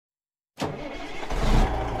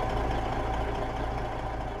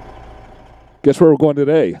Guess where we're going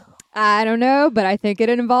today? I don't know, but I think it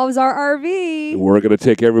involves our RV. We're going to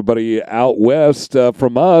take everybody out west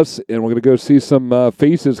from us, and we're going to go see some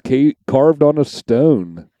faces carved on a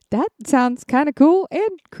stone. That sounds kind of cool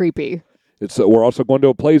and creepy. We're also going to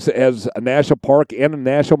a place that has a national park and a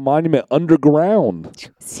national monument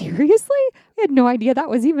underground. Seriously? I had no idea that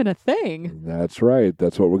was even a thing. That's right.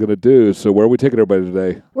 That's what we're going to do. So where are we taking everybody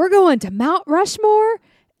today? We're going to Mount Rushmore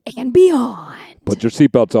and beyond. Put your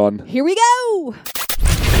seatbelts on. Here we go.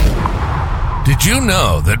 Did you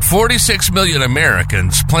know that 46 million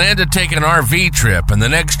Americans plan to take an RV trip in the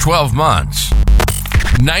next 12 months?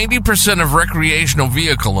 90% of recreational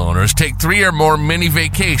vehicle owners take 3 or more mini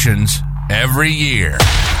vacations every year.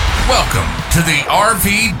 Welcome to the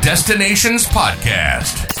RV Destinations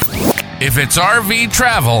Podcast. If it's RV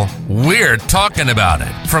travel, we're talking about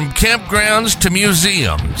it. From campgrounds to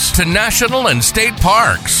museums to national and state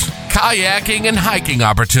parks, kayaking and hiking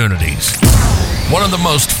opportunities. One of the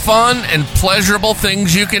most fun and pleasurable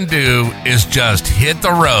things you can do is just hit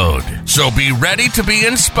the road. So be ready to be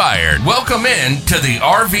inspired. Welcome in to the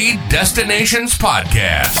RV Destinations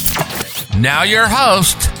Podcast. Now your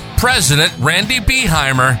host, President Randy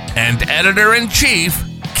Beheimer, and Editor-in-Chief,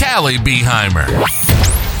 Callie Beheimer.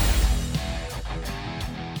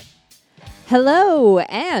 Hello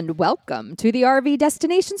and welcome to the RV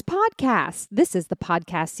Destinations Podcast. This is the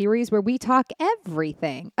podcast series where we talk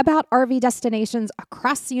everything about RV destinations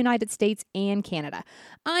across the United States and Canada.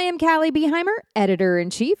 I am Callie Beheimer,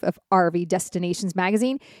 Editor-in-Chief of RV Destinations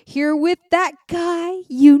Magazine, here with that guy.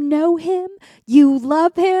 You know him. You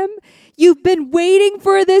love him. You've been waiting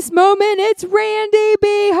for this moment. It's Randy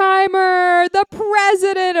Beheimer, the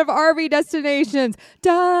president of RV Destinations.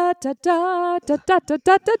 Da, da, da, da, da, da,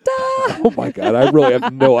 da, da, da. Oh, my God. I really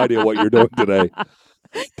have no idea what you're doing today.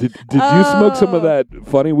 Did you smoke some of that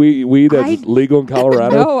funny weed that's legal in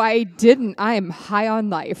Colorado? No, I didn't. I am high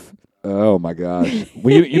on life. Oh, my gosh.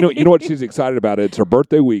 Well, you know what she's excited about? It's her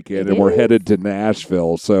birthday weekend, and we're headed to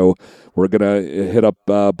Nashville. So we're going to hit up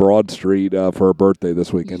Broad Street for her birthday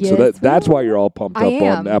this weekend. Yes, so that's why you're all pumped up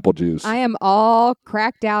on apple juice. I am all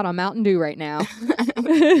cracked out on Mountain Dew right now.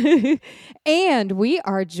 And we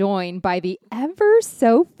are joined by the ever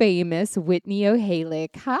so famous Whitney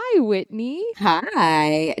O'Halick. Hi, Whitney.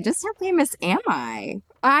 Hi. Just how famous am I?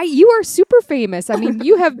 You are super famous. I mean,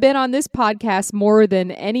 you have been on this podcast more than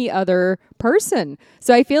any other person.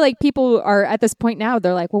 So I feel like people are at this point now,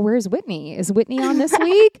 they're like, well, where's Whitney? Is Whitney on this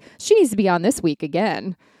week? She needs to be on this week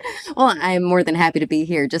again. Well, I'm more than happy to be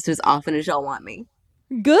here just as often as y'all want me.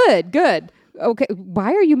 Good. Okay,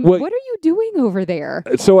 what are you doing over there?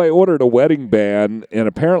 So I ordered a wedding band, and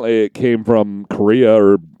apparently it came from Korea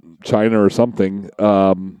or China or something.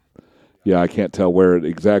 I can't tell where it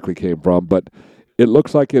exactly came from, but it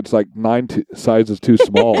looks like it's like 9 sizes too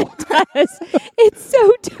small. It does. It's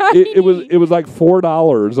so tiny. It was like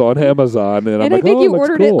 $4 on Amazon, and I'm like, I think you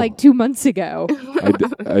ordered cool. it like 2 months ago.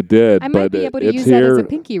 I did. I might be able to use here. that as a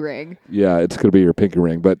pinky ring. Yeah, it's going to be your pinky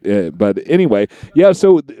ring. But anyway, yeah.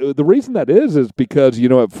 So the reason that is because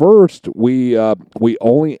at first we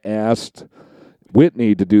only asked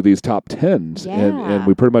Whitney to do these top 10s, and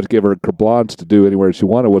we pretty much gave her carte blanche to do anywhere she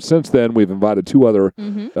wanted. Well, since then, we've invited 2 other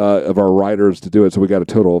of our writers to do it, so we got a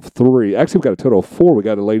total of 3. Actually, we got a total of 4. We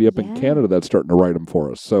got a lady up in Canada that's starting to write them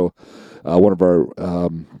for us, so one of our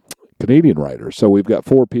Canadian writers. So we've got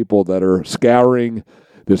 4 people that are scouring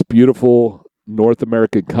this beautiful North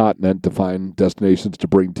American continent to find destinations to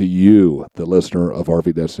bring to you, the listener of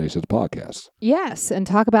RV Destinations Podcast. Yes, and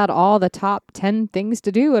talk about all the top 10 things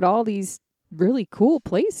to do at all these really cool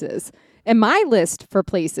places. And my list for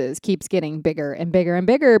places keeps getting bigger and bigger and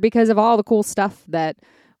bigger because of all the cool stuff that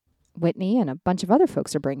Whitney and a bunch of other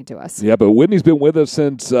folks are bringing to us. Yeah, but Whitney's been with us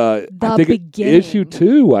since the beginning. Issue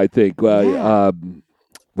 2, I think.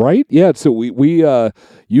 Right? Yeah. So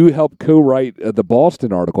you helped co-write the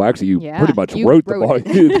Boston article. Actually, you pretty much wrote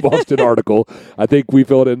the Boston article. I think we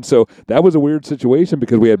filled in. So that was a weird situation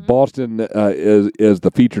because we had Boston as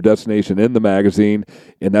the feature destination in the magazine,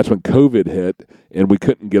 and that's when COVID hit, and we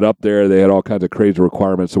couldn't get up there. They had all kinds of crazy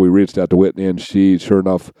requirements, so we reached out to Whitney, and she, sure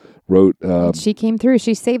enough, wrote. She came through.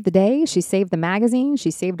 She saved the day. She saved the magazine.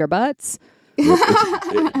 She saved our butts.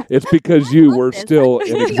 It's because you were still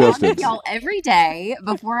in existence. Y'all every day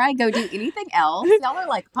before I go do anything else. Y'all are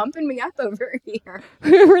like pumping me up over here.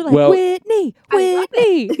 We're like, Whitney.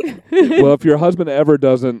 Well, if your husband ever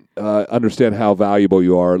doesn't understand how valuable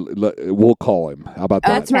you are, we'll call him. How about that?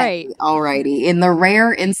 That's right. Alrighty. In the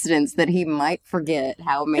rare instance that he might forget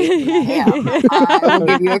how amazing I am, I will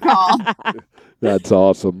give you a call. That's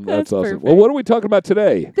awesome. That's awesome. perfect. Well, what are we talking about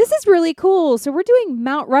today? This is really cool. So we're doing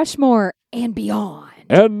Mount Rushmore and beyond.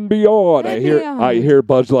 And beyond. And I hear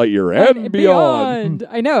Buzz Lightyear. And beyond.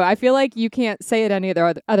 I know. I feel like you can't say it any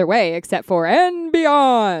other way except for and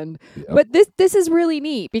beyond. Yep. But this is really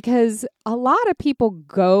neat because a lot of people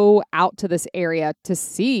go out to this area to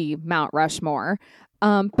see Mount Rushmore.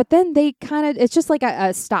 But then they it's just like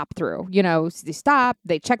a stop through, they stop,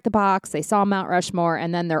 they check the box, they saw Mount Rushmore,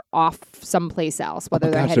 and then they're off someplace else. Whether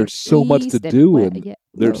they're heading there's so much to east and do. west.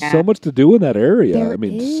 There's so much to do in that area. There I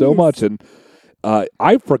mean, so is. much. And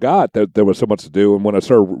I forgot that there was so much to do. And when I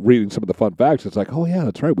started reading some of the fun facts, it's like, oh, yeah,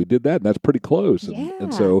 that's right. We did that. And that's pretty close.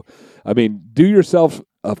 And so, I mean, do yourself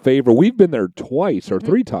a favor. We've been there twice or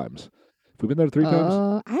 3 times. Have we been there 3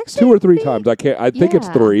 times? Actually, 2 or 3 times. I think it's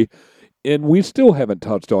Yeah. 3. And we still haven't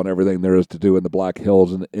touched on everything there is to do in the Black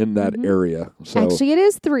Hills and in that area. So Actually, it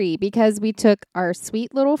is 3 because we took our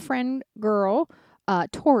sweet little friend girl,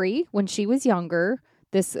 Tori, when she was younger.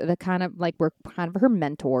 We're kind of her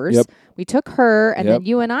mentors. Yep. We took her, and Yep. then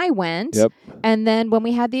you and I went. Yep. And then when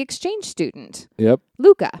we had the exchange student, Yep,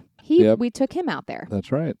 Luca, Yep. we took him out there.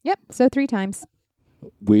 that's right. Yep. So 3 times.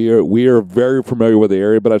 We are very familiar with the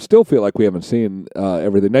area, but I still feel like we haven't seen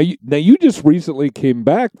everything. Now you just recently came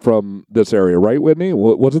back from this area, right, Whitney?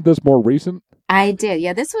 Wasn't this more recent? I did.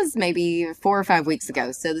 Yeah, this was maybe 4 or 5 weeks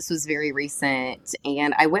ago. So this was very recent.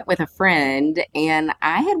 And I went with a friend, and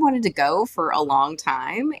I had wanted to go for a long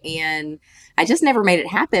time. And I just never made it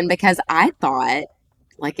happen because I thought,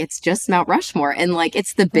 like, it's just Mount Rushmore. And, like,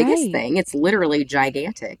 it's the biggest Right. thing. It's literally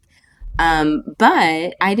gigantic.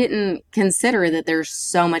 But I didn't consider that there's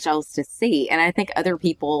so much else to see. And I think other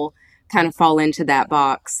people kind of fall into that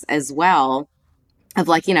box as well. Of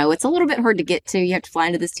like, it's a little bit hard to get to. You have to fly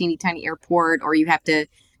into this teeny tiny airport, or you have to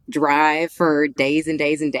drive for days and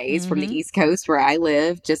days and days from the East Coast where I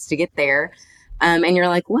live just to get there. And you're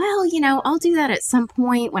like, well, I'll do that at some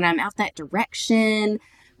point when I'm out that direction.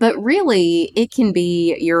 But really, it can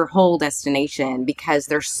be your whole destination because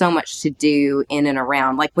there's so much to do in and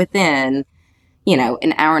around. Like within,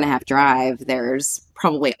 an hour and a half drive, there's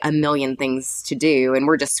probably a million things to do. And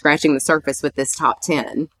we're just scratching the surface with this top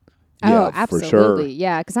 10. Yeah, Oh, for absolutely. sure.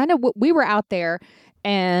 Yeah, because I know we were out there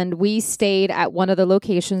and we stayed at one of the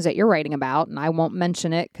locations that you're writing about, and I won't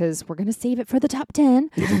mention it because we're going to save it for the top 10.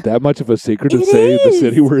 Isn't that much of a secret to It say the is.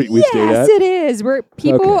 city where we stayed at? Yes, it is. Where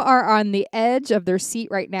people Okay. are on the edge of their seat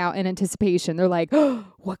right now in anticipation. They're like, oh,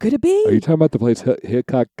 what could it be? Are you talking about the place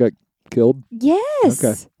Hickok got killed? Yes.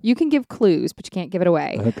 Okay. You can give clues, but you can't give it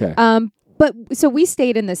away. Okay. But so we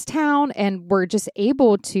stayed in this town and we're just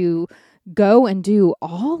able to go and do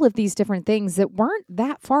all of these different things that weren't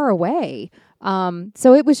that far away.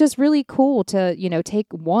 So it was just really cool to, take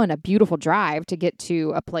a beautiful drive to get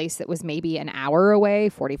to a place that was maybe an hour away,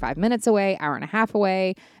 45 minutes away, hour and a half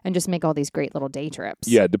away, and just make all these great little day trips.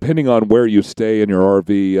 Yeah, depending on where you stay in your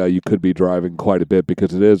RV, you could be driving quite a bit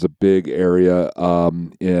because it is a big area.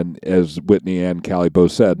 And as Whitney and Callie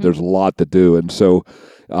both said, there's a lot to do. And so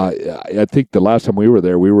I think the last time we were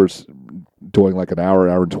there, we were doing like an hour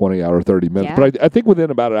and 20, hour 30 minutes. Yeah. But I think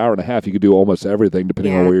within about an hour and a half, you could do almost everything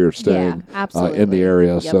depending on Yeah. where you're staying absolutely. in the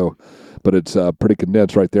area. Yep. So, but it's pretty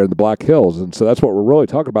condensed right there in the Black Hills. And so that's what we're really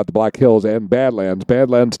talking about, the Black Hills and Badlands.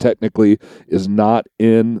 Badlands technically is not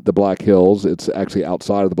in the Black Hills. It's actually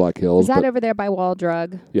outside of the Black Hills. Is that over there by Wall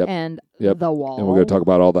Drug Yep. and Yep. the Wall? And we're going to talk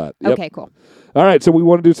about all that. Yep. Okay, cool. All right. So we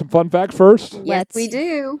want to do some fun facts first. Yes, Let's we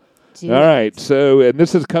do. do All it. right. So, and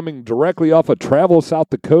this is coming directly off of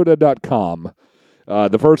TravelSouthDakota.com.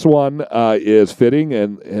 The first one is fitting,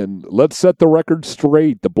 and let's set the record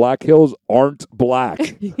straight. The Black Hills aren't black.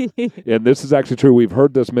 And this is actually true. We've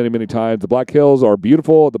heard this many, many times. The Black Hills are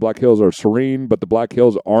beautiful. The Black Hills are serene, but the Black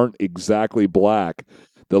Hills aren't exactly black.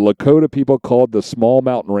 The Lakota people called the small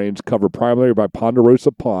mountain range covered primarily by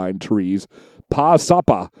ponderosa pine trees,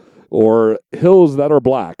 pasapa, or hills that are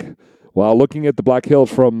black. While looking at the Black Hills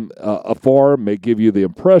from afar may give you the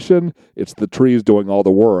impression it's the trees doing all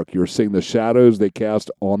the work. You're seeing the shadows they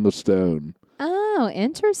cast on the stone. Oh,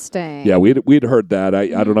 interesting. Yeah, we'd heard that. I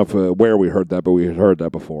don't know if where we heard that, but we had heard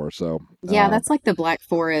that before. So Yeah, that's like the Black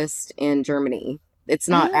Forest in Germany. It's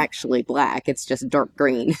not actually black. It's just dark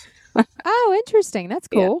green. Oh, interesting. That's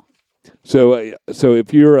cool. so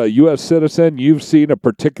if you're a U.S. citizen, you've seen a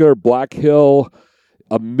particular Black Hill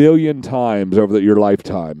a million times over your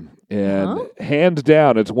lifetime. And hands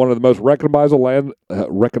down, it's one of the most recognizable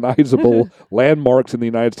landmarks in the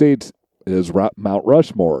United States. Mount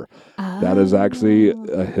Rushmore. That is actually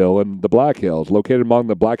a hill in the Black Hills, located among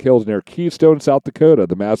the Black Hills near Keystone, South Dakota.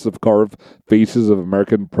 The massive carved faces of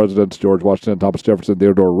American presidents George Washington, Thomas Jefferson,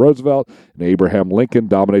 Theodore Roosevelt, and Abraham Lincoln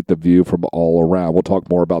dominate the view from all around. We'll talk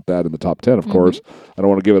more about that in the top 10, of course. I don't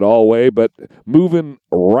want to give it all away, but moving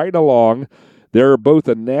right along, there are both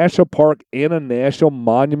a national park and a national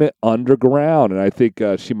monument underground, and I think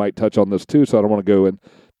she might touch on this too, so I don't want to go in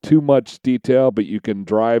too much detail, but you can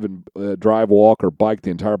drive, walk, or bike the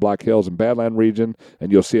entire Black Hills and Badland region,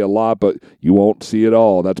 and you'll see a lot, but you won't see it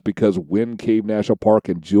all. That's because Wind Cave National Park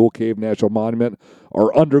and Jewel Cave National Monument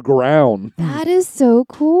are underground. That is so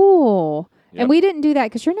cool. Yep. And we didn't do that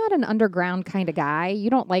because you're not an underground kind of guy. You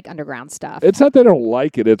don't like underground stuff. It's not that I don't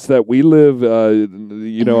like it. It's that we live,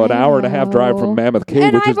 an hour and a half drive from Mammoth Cave,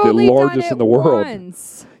 and which is the largest in the world.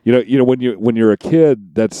 Once. You know, when you're a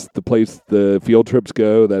kid, that's the place the field trips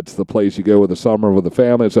go. That's the place you go with the summer with the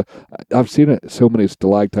family. So I've seen it. So many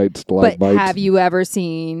stalactites, stalagmites. But have you ever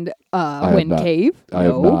seen Wind Cave? I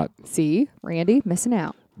have not. See, Randy, missing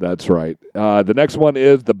out. That's right. The next one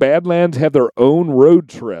is the Badlands have their own road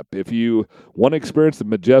trip. If you want to experience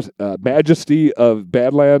the majesty of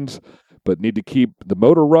Badlands, but need to keep the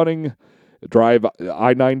motor running, drive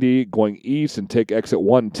I-90 going east and take exit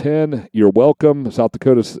 110. You're welcome.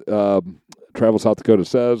 Travel South Dakota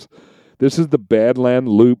says. This is the Badland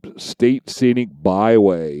Loop State Scenic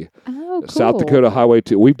Byway. Oh, cool. South Dakota Highway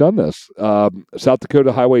 2. We've done this. South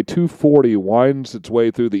Dakota Highway 240 winds its way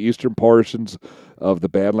through the eastern portions of the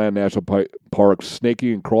Badland National Park,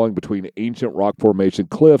 snaking and crawling between ancient rock formation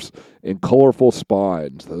cliffs and colorful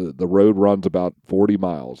spines. The road runs about 40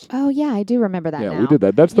 miles. Oh, yeah, I do remember that now. We did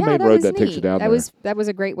that. That's the main road that neat. takes you down there. That was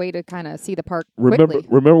a great way to kind of see the park quickly.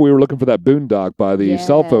 Remember we were looking for that boondock by the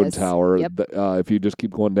cell phone tower. Yep. If you just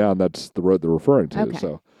keep going down, that's the road they're referring to. Okay.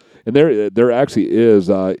 So. And there actually is,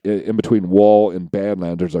 in between Wall and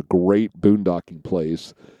Badland, there's a great boondocking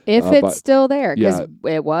place. If it's still there, because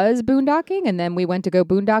yeah. it was boondocking, and then we went to go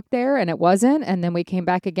boondock there, and it wasn't, and then we came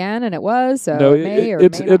back again, and it was. So no,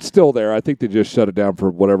 it's still there. I think they just shut it down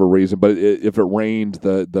for whatever reason. But if it rains,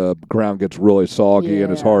 the ground gets really soggy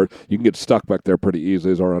and it's hard. You can get stuck back there pretty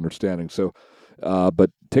easily, is our understanding. So. But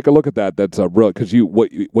take a look at that. That's real, because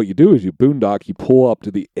what you do is you boondock. You pull up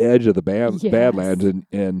to the edge of the Badlands,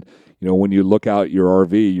 and when you look out your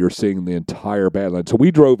RV, you're seeing the entire Badlands. So we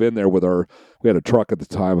drove in there we had a truck at the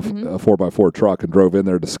time, a 4x4 truck, and drove in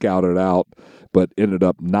there to scout it out, but ended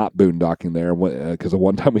up not boondocking there because the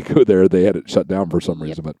one time we go there, they had it shut down for some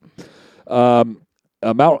reason.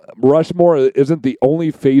 But Mount Rushmore isn't the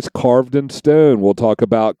only face carved in stone. We'll talk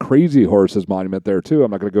about Crazy Horse's monument there, too.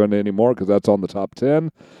 I'm not going to go into any more because that's on the top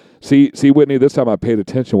 10. See, Whitney, this time I paid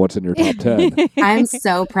attention what's in your top 10. I'm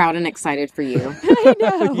so proud and excited for you. I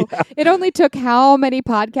know. Yeah. It only took how many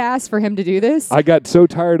podcasts for him to do this? I got so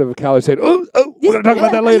tired of Callie saying, oh, we're going to talk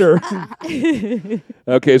about that later.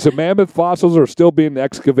 Okay, so mammoth fossils are still being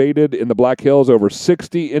excavated in the Black Hills. Over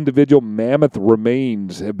 60 individual mammoth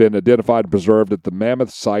remains have been identified and preserved at the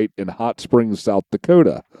Mammoth site in Hot Springs, South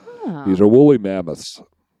Dakota. Oh. These are woolly mammoths,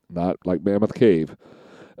 not like Mammoth Cave.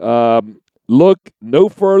 Look no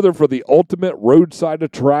further for the ultimate roadside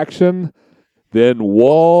attraction than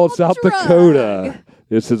Wall, South Dakota.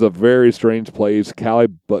 This is a very strange place. Callie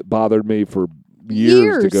bothered me for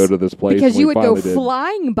years to go to this place. Because you would go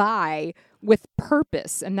flying by with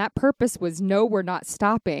purpose, and that purpose was no, we're not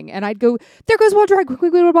stopping. And I'd go, there goes Wall Drug. Quickly,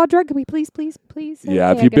 Wall Drug. Can we please? Yeah,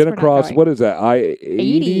 okay, if you've been across, what is that,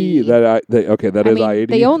 I-80? That is I-80?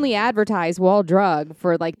 They only advertise Wall Drug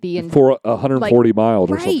for like for 140 miles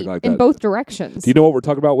or something like that. In both directions. Do you know what we're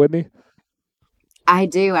talking about, Whitney? I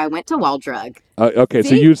do. I went to Wall Drug. Okay,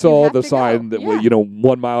 so you saw the sign that,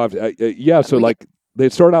 1 mile after. They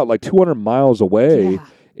start out like 200 miles away,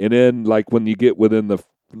 and then like when you get within the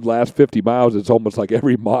last 50 miles, it's almost like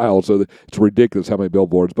every mile, so it's ridiculous how many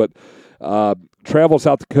billboards. But Travel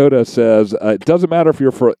South Dakota says it doesn't matter if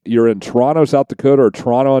you're in Toronto, South Dakota, or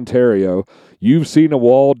Toronto, Ontario. You've seen a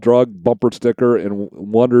Wall Drug bumper sticker and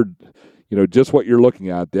wondered, just what you're looking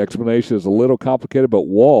at. The explanation is a little complicated, but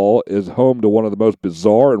Wall is home to one of the most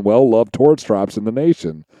bizarre and well-loved tourist traps in the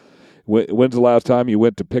nation. When's the last time you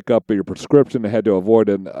went to pick up your prescription and had to avoid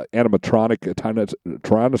an animatronic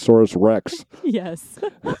Tyrannosaurus Rex? Yes.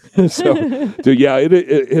 so yeah, it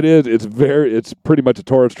is. It's pretty much a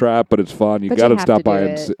tourist trap, but it's fun. You got to stop by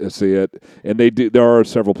and see it. And there are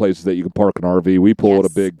several places that you can park an RV. We pull at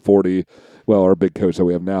a big 40. Well, our big coach that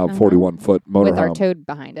we have now, 41-foot motorhome. With our toad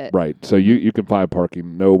behind it. Right. So you can find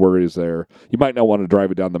parking. No worries there. You might not want to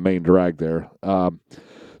drive it down the main drag there.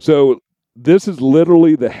 So this is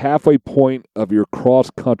literally the halfway point of your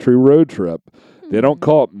cross-country road trip. They don't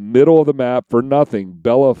call it middle of the map for nothing.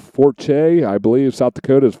 Bella Forte, I believe, South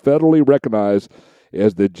Dakota is federally recognized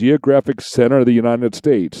as the geographic center of the United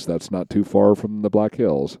States. That's not too far from the Black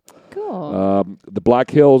Hills. Cool. The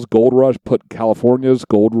Black Hills Gold Rush put California's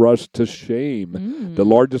gold rush to shame. The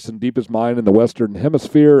largest and deepest mine in the Western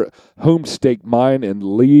Hemisphere, Homestake Mine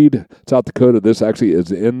in Lead, South Dakota. This actually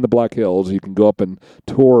is in the Black Hills. You can go up and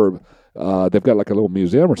tour. They've got like a little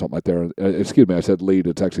museum or something like there. Excuse me, I said Lead.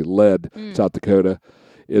 It's actually Lead, South Dakota.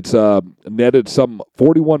 It's netted some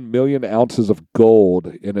 41 million ounces of gold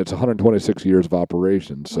in its 126 years of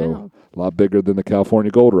operation. So a lot bigger than the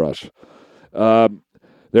California Gold Rush.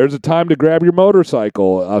 There's a time to grab your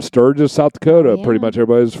motorcycle. Sturgis, South Dakota. Pretty much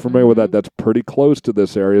everybody's familiar with that. That's pretty close to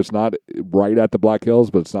this area. It's not right at the Black Hills,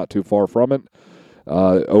 but it's not too far from it.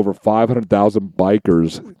 Over 500,000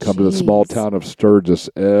 bikers come to the small town of Sturgis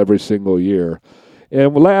every single year.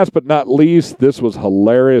 And last but not least, this was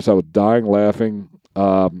hilarious. I was dying laughing.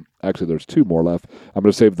 Actually, there's two more left. I'm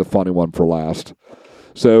going to save the funny one for last.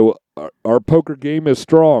 So our poker game is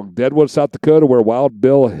strong. Deadwood, South Dakota, where Wild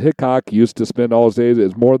Bill Hickok used to spend all his days,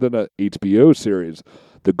 is more than a HBO series.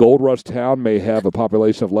 The Gold Rush town may have a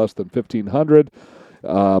population of less than 1,500,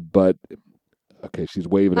 but okay, she's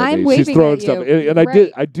waving at me. She's throwing stuff, and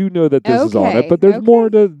I do know that this is on it, but there's more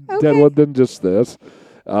to Deadwood than just this.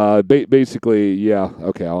 Basically, yeah.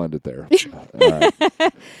 Okay, I'll end it there. All right.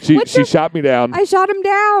 She shot me down. I shot him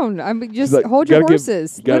down. I'm just like, hold your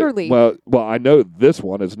horses, literally. Well, I know this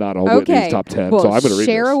one is not on Whitney's top 10, well, so I'm going to read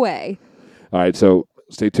share this. away. All right, so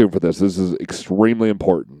stay tuned for this. This is extremely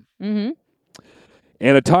important. And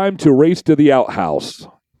a time to race to the outhouse.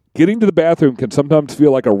 Getting to the bathroom can sometimes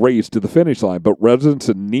feel like a race to the finish line, but residents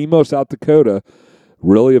in Nemo, South Dakota,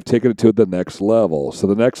 really have taken it to the next level. So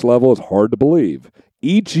the next level is hard to believe.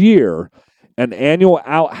 Each year, an annual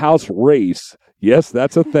outhouse race, yes,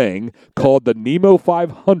 that's a thing, called the Nemo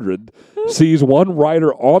 500, sees one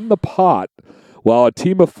rider on the pot while a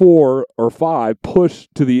team of 4 or 5 push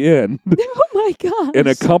to the end. Oh, my gosh. An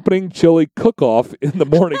accompanying chili cook-off in the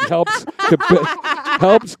morning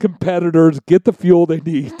helps competitors get the fuel they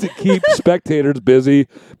need to keep spectators busy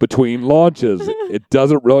between launches. It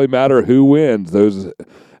doesn't really matter who wins.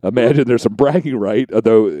 Imagine there's some bragging rights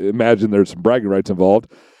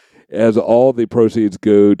involved, as all the proceeds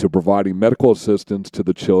go to providing medical assistance to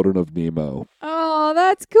the children of Nemo. Oh,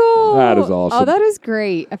 that's cool. That is awesome. Oh, that is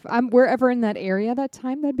great. If we're ever in that area that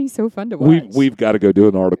time, that'd be so fun to watch. We've got to go do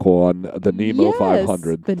an article on the Nemo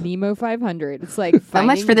 500. The Nemo 500. It's like so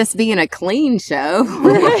much for this being a clean show. Now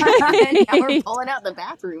we're pulling out the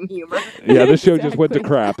bathroom humor. Yeah, this show just went to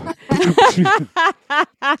crap.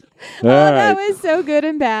 That was so good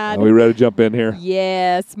and bad. Are we ready to jump in here?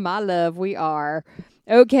 Yes, my love, we are.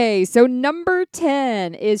 Okay, so number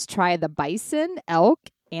 10 is try the bison, elk,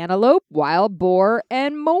 antelope, wild boar,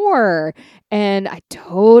 and more. And I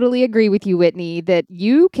totally agree with you, Whitney, that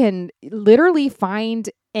you can literally find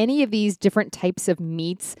any of these different types of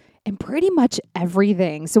meats in pretty much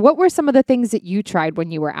everything. So what were some of the things that you tried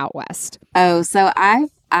when you were out west? Oh, so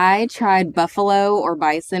I tried buffalo or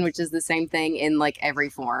bison, which is the same thing in like every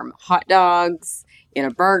form. Hot dogs, in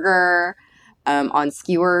a burger, on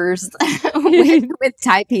skewers with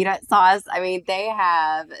Thai peanut sauce. I mean, they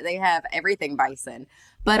have everything bison,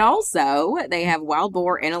 but also they have wild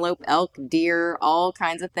boar, antelope, elk, deer, all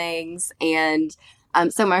kinds of things. And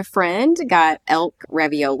so my friend got elk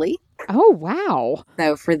ravioli. Oh, wow.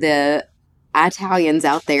 So for the Italians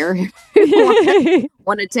out there who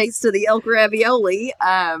want a taste of the elk ravioli,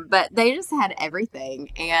 but they just had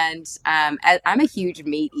everything. And I'm a huge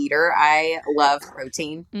meat eater. I love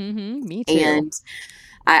protein. Me too. And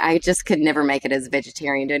I just could never make it as a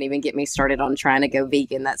vegetarian. Don't even get me started on trying to go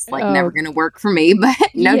vegan. That's like never going to work for me, but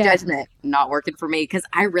no judgment. Not working for me because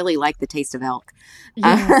I really like the taste of elk.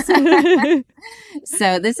 Yes.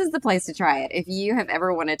 So this is the place to try it. If you have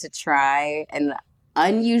ever wanted to try an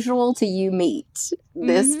unusual to you meat,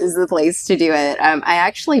 this is the place to do it. I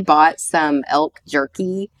actually bought some elk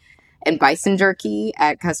jerky and bison jerky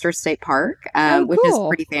at Custer State Park, which is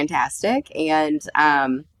pretty fantastic. And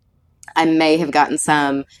I may have gotten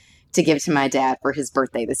some to give to my dad for his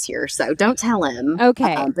birthday this year. So don't tell him.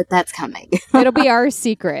 Okay. But that's coming. It'll be our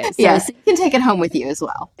secret. So. Yeah, so you can take it home with you as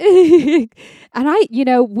well. And I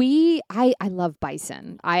love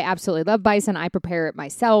bison. I absolutely love bison. I prepare it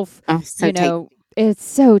myself. Oh, so tasty. It's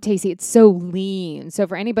so tasty. It's so lean. So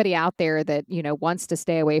for anybody out there that, wants to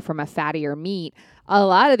stay away from a fattier meat, a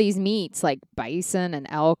lot of these meats like bison and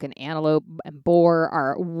elk and antelope and boar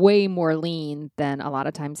are way more lean than a lot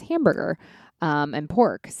of times hamburger and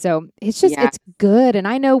pork. So it's just, it's good. And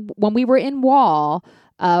I know when we were in Wall,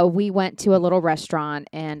 we went to a little restaurant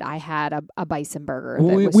and I had a bison burger.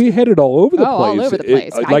 We had it all over the place. all over the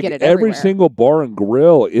place. I Like get it every everywhere. single bar and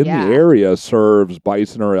grill in the area serves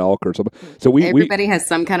bison or elk or something. So everybody has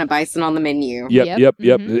some kind of bison on the menu. Yep.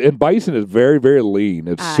 And bison is very, very lean.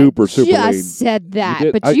 It's super lean. I just said that,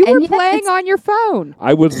 You did. but you were playing on your phone.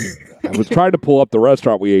 I was trying to pull up the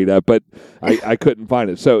restaurant we ate at, but I couldn't find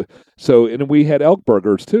it. So and we had elk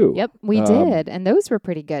burgers too. Yep, we did, and those were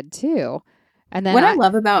pretty good too. And then what I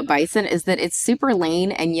love about bison is that it's super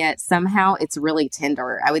lean and yet somehow it's really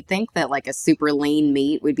tender. I would think that like a super lean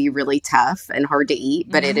meat would be really tough and hard to eat,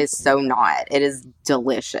 but it is so not. It is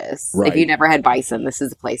delicious. Right. If you never had bison, this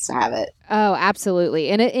is the place to have it. Oh, absolutely.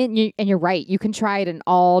 And you're right. You can try it in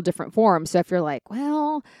all different forms. So if you're like,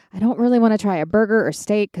 well, I don't really want to try a burger or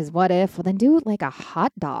steak because what if? Well, then do like a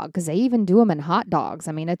hot dog because they even do them in hot dogs.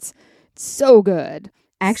 I mean, it's so good.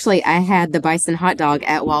 Actually, I had the bison hot dog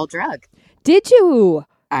at Wild Drug. Did you?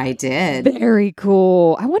 I did. Very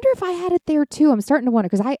cool. I wonder if I had it there too. I'm starting to wonder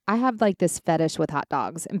because I have like this fetish with hot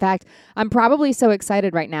dogs. In fact, I'm probably so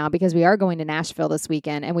excited right now because we are going to Nashville this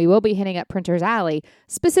weekend and we will be hitting up Printer's Alley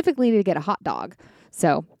specifically to get a hot dog.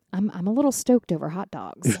 So I'm a little stoked over hot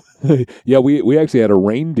dogs. Yeah, we actually had a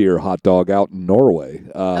reindeer hot dog out in Norway.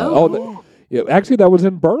 Actually, that was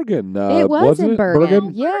in Bergen. It was wasn't in it?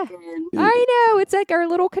 Bergen. Yeah. I know. It's like our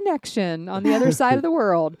little connection on the other side of the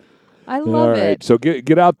world. I love it. So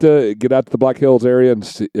get out to the Black Hills area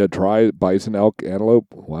and try bison, elk, antelope,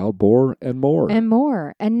 wild boar, and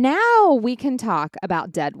more. And now we can talk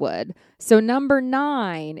about Deadwood. So number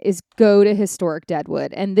 9 is go to historic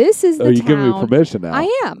Deadwood, and this is the town. You're giving me permission now. I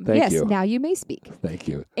am. Thank you. Now you may speak. Thank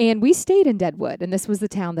you. And we stayed in Deadwood, and this was the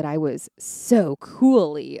town that I was so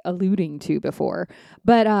coolly alluding to before.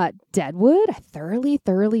 But Deadwood, I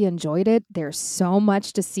thoroughly enjoyed it. There's so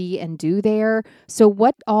much to see and do there. So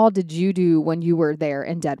what all did you do when you were there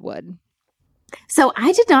in Deadwood? So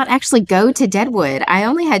I did not actually go to Deadwood. I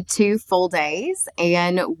only had 2 full days,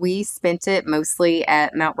 and we spent it mostly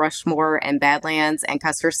at Mount Rushmore and Badlands and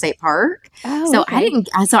Custer State Park. Oh, so okay.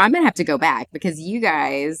 So I'm going to have to go back because you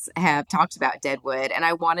guys have talked about Deadwood, and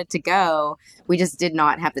I wanted to go. We just did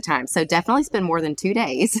not have the time. So definitely spend more than 2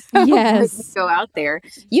 days. Yes. Go out there.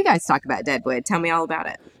 You guys talk about Deadwood. Tell me all about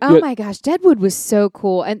it. Oh my gosh, Deadwood was so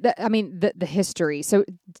cool. And the history. So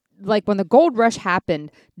like when the gold rush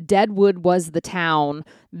happened, Deadwood was the town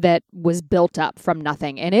that was built up from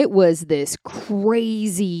nothing. And it was this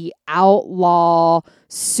crazy outlaw,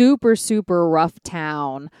 super, super rough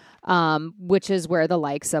town, which is where the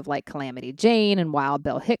likes of like Calamity Jane and Wild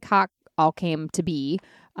Bill Hickok all came to be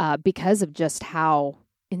because of just how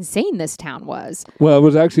insane this town was. Well, it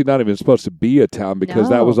was actually not even supposed to be a town because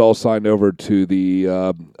that was all signed over to the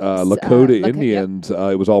Lakota Indians.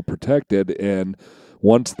 It was all protected, and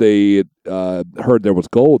once they heard there was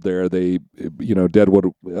gold there, Deadwood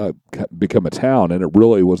become a town, and it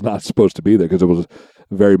really was not supposed to be there because it was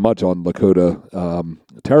very much on Lakota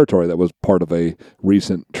territory that was part of a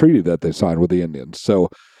recent treaty that they signed with the Indians. So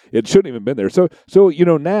it shouldn't even been there. So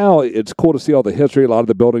now it's cool to see all the history. A lot of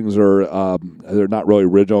the buildings are they're not really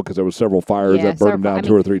original because there was several fires that burned them down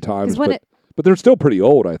 2 or 3 times. But they're still pretty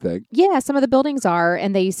old, I think. Yeah, some of the buildings are,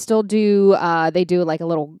 and they still do. They do like a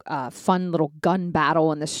little fun little gun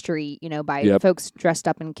battle in the street, by folks dressed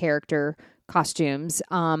up in character costumes.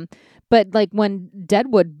 But like when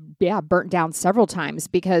Deadwood, burnt down several times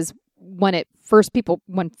because when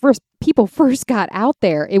people first got out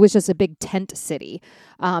there, it was just a big tent city.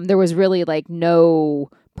 There was really like no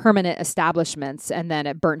permanent establishments, and then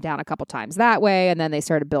it burnt down a couple times that way, and then they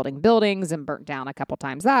started building buildings and burnt down a couple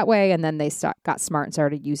times that way, and then they got smart and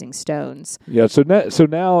started using stones. Yeah, so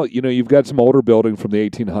now you've got some older buildings from the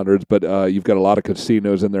 1800s, but you've got a lot of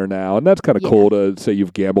casinos in there now, and that's kind of cool to say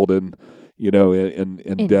you've gambled in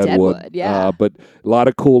Deadwood. Yeah. But a lot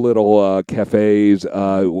of cool little cafes.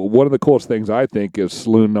 One of the coolest things I think is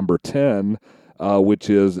Saloon Number 10, which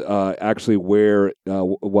is actually where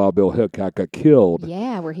Wild Bill Hickok got killed.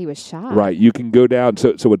 Yeah, where he was shot. Right. You can go down. So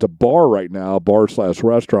it's a bar right now,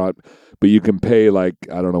 bar/restaurant, but you can pay like,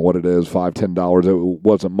 I don't know what it is, $5-10. It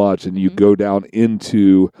wasn't much. And you go down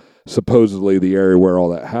into supposedly the area where all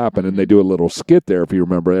that happened. And they do a little skit there, if you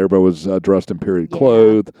remember. Everybody was dressed in period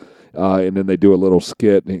clothes. And then they do a little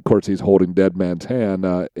skit, and of course he's holding Dead Man's Hand,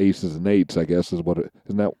 aces and eights, I guess is what it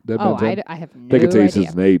isn't that Dead Man's Hand? I have no idea. I think it's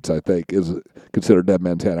aces and eights. I think is considered Dead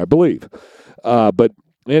Man's Hand, I believe. But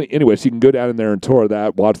anyway, so you can go down in there and tour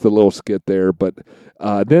that, watch the little skit there. But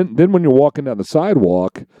then when you're walking down the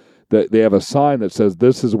sidewalk, they have a sign that says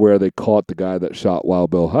this is where they caught the guy that shot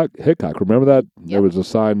Wild Bill Hickok. Remember that? Yep. There was a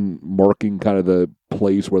sign marking kind of the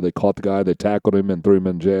place where they caught the guy. They tackled him and threw him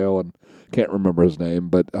in jail and Can't remember his name,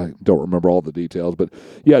 but I don't remember all the details. But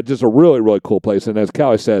yeah, just a really, really cool place. And as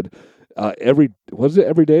Callie said, every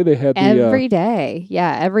day they had every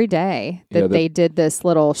day that they did this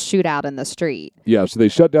little shootout in the street. Yeah, so they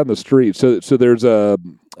shut down the street. So there's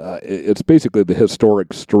it's basically the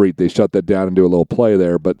historic street. They shut that down and do a little play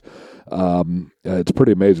there, but it's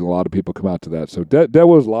pretty amazing. A lot of people come out to that. So that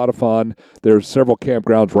was a lot of fun. There's several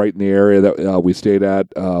campgrounds right in the area that we stayed at.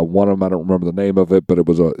 One of them, I don't remember the name of it, but it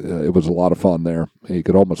was a lot of fun there. You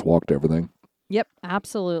could almost walk to everything. Yep,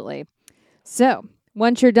 absolutely. So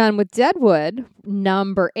once you're done with Deadwood,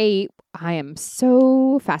 number 8, I am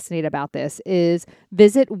so fascinated about this, is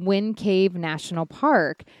visit Wind Cave National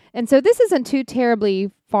Park. And so this isn't too terribly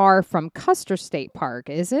far from Custer State Park,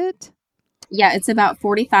 is it? Yeah, it's about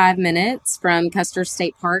 45 minutes from Custer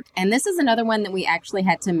State Park. And this is another one that we actually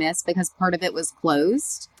had to miss because part of it was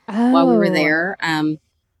closed while we were there.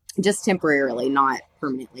 Just temporarily, not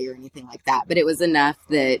permanently or anything like that. But it was enough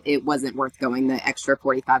that it wasn't worth going the extra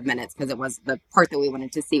 45 minutes because it was the part that we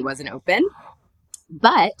wanted to see wasn't open.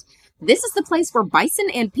 But this is the place where bison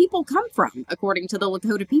and people come from, according to the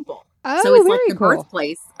Lakota people. Oh, so it's like the cool.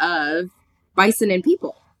 birthplace of bison and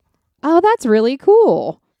people. Oh, that's really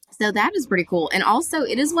cool. So that is pretty cool. And also,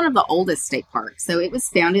 it is one of the oldest state parks. So it was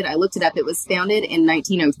founded, I looked it up, it was founded in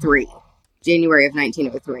 1903, January of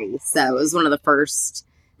 1903. So it was one of the first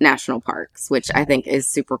national parks, which I think is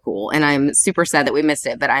super cool. And I'm super sad that we missed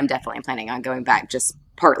it, but I'm definitely planning on going back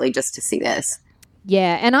partly just to see this.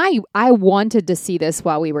 Yeah, and I wanted to see this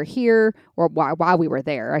while we were here, or while we were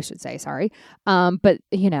there, I should say, sorry. But,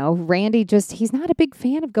 Randy he's not a big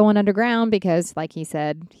fan of going underground because, like he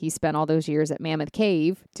said, he spent all those years at Mammoth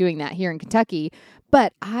Cave doing that here in Kentucky.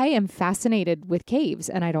 But I am fascinated with caves,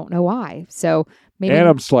 and I don't know why. So maybe... And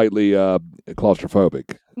I'm slightly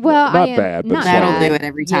claustrophobic. Well, not bad, but that'll do it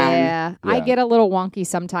every time. Yeah, I get a little wonky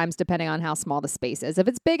sometimes depending on how small the space is. If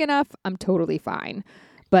it's big enough, I'm totally fine.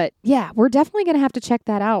 But yeah, we're definitely going to have to check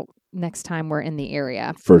that out next time we're in the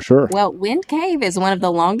area. For sure. Well, Wind Cave is one of the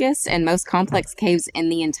longest and most complex caves in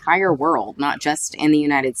the entire world, not just in the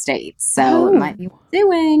United States. So it might be worth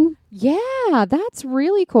doing. Yeah, that's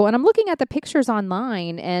really cool. And I'm looking at the pictures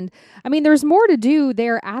online, and I mean, there's more to do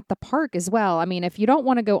there at the park as well. I mean, if you don't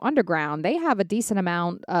want to go underground, they have a decent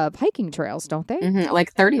amount of hiking trails, don't they? Mm-hmm.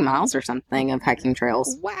 Like 30 miles or something of hiking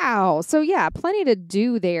trails. Wow. So yeah, plenty to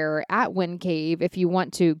do there at Wind Cave if you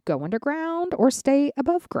want to go underground or stay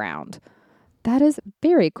above ground. That is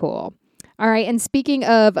very cool. All right, and speaking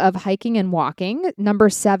of hiking and walking, number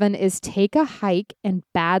 7 is take a hike in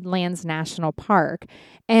Badlands National Park.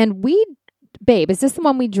 And babe, is this the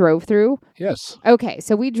one we drove through? Yes. Okay,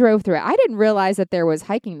 so we drove through it. I didn't realize that there was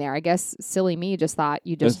hiking there. I guess silly me just thought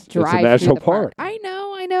you just drive it's a national through the park. park.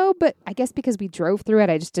 I know, but I guess because we drove through it,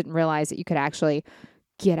 I just didn't realize that you could actually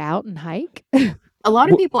get out and hike. A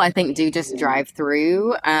lot of people, I think, do just drive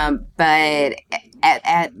through, but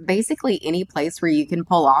at basically any place where you can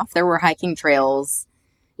pull off, there were hiking trails,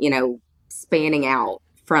 spanning out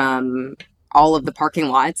from all of the parking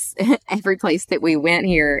lots, every place that we went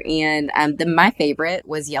here. And my favorite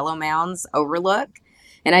was Yellow Mound's Overlook.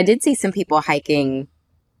 And I did see some people hiking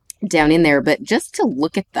down in there, but just to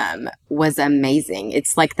look at them was amazing.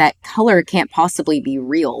 It's like that color can't possibly be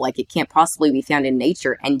real, like it can't possibly be found in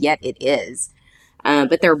nature, and yet it is.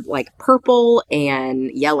 But they're like purple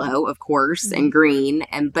and yellow, of course, and green.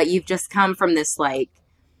 But you've just come from this like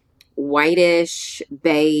whitish,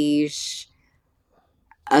 beige,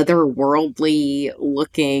 otherworldly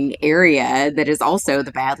looking area that is also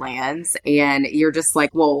the Badlands. And you're just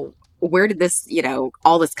like, well, where did this,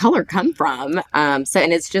 all this color come from? And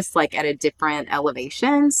it's just like at a different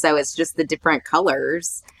elevation. So it's just the different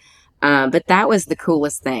colors. But that was the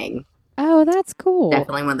coolest thing. Oh, that's cool.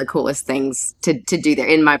 Definitely one of the coolest things to do there,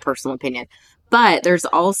 in my personal opinion. But there's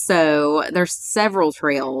several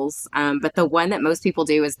trails, but the one that most people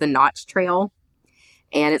do is the Notch Trail.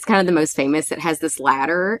 And it's kind of the most famous. It has this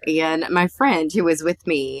ladder. And my friend who was with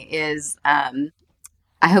me is, I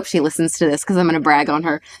hope she listens to this because I'm going to brag on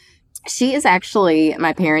her. She is actually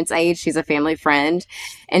my parents' age. She's a family friend,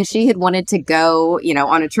 and she had wanted to go,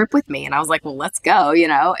 on a trip with me. And I was like, well, let's go,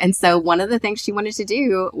 And so one of the things she wanted to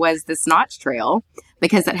do was this Notch Trail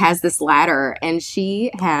because it has this ladder, and she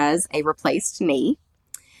has a replaced knee.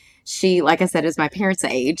 She, like I said, is my parents'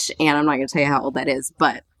 age, and I'm not going to tell you how old that is,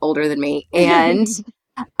 but older than me. And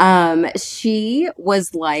she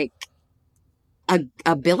was like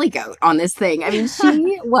a billy goat on this thing. I mean,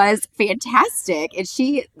 she was fantastic. And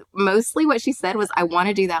mostly what she said was, I want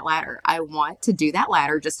to do that ladder. I want to do that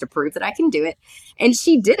ladder just to prove that I can do it. And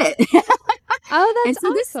she did it. Oh, that's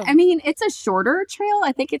awesome. It's a shorter trail.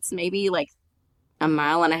 I think it's maybe like a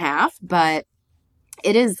mile and a half, but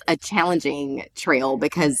it is a challenging trail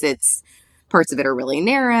because parts of it are really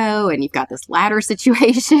narrow and you've got this ladder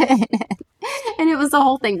situation. And it was the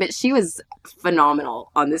whole thing, but she was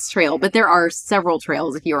phenomenal on this trail. But there are several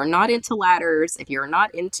trails. If you are not into ladders, if you're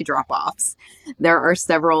not into drop-offs, there are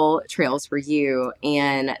several trails for you.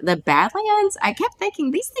 And the Badlands, I kept thinking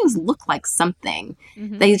these things look like something.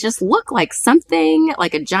 Mm-hmm. They just look like something,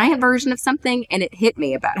 like a giant version of something. And it hit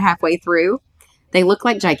me about halfway through. They look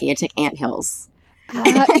like gigantic anthills.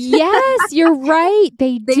 Yes, you're right.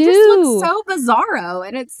 They do. Just look so bizarro,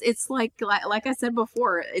 and it's like I said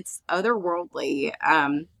before, it's otherworldly.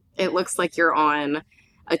 It looks like you're on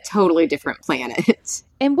a totally different planet.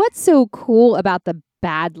 And what's so cool about the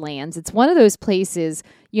Badlands? It's one of those places,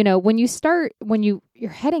 when you're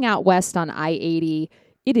heading out west on I-80,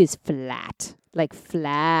 it is flat. Like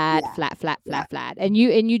flat, and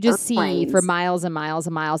you just see plains for miles and miles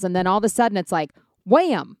and miles, and then all of a sudden it's like,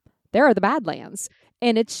 wham! There are the Badlands.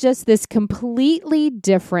 And it's just this completely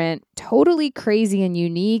different, totally crazy and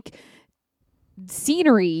unique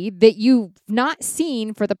scenery that you've not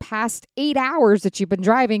seen for the past 8 hours that you've been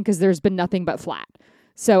driving because there's been nothing but flat.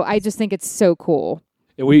 So I just think it's so cool.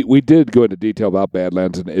 And we did go into detail about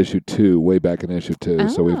Badlands in issue 2, way back in issue 2.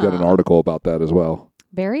 So we've got an article about that as well.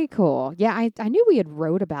 Very cool. Yeah, I knew we had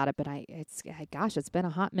wrote about it, but it's been a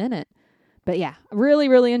hot minute. But yeah, really,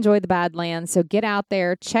 really enjoyed the Badlands. So get out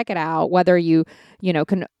there, check it out. Whether you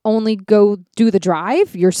can only go do the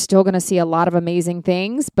drive, you're still going to see a lot of amazing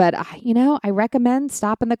things. But, I recommend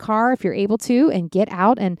stop in the car if you're able to and get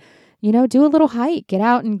out and, do a little hike. Get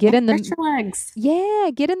out and get in the... Stretch your legs. Yeah,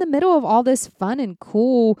 get in the middle of all this fun and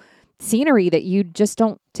cool scenery that you just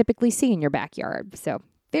don't typically see in your backyard. So...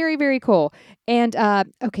 very, very cool. And,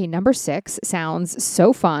 okay, number 6 sounds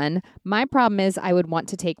so fun. My problem is I would want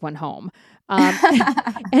to take one home.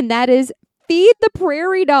 And that is feed the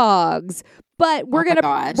prairie dogs. But we're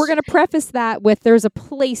gonna preface that with there's a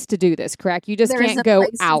place to do this, correct? You just can't go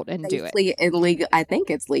out and do it. Illegal. I think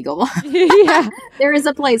it's legal. Yeah. There is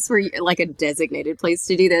a place where like a designated place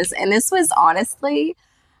to do this. And this was honestly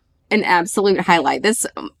an absolute highlight. This...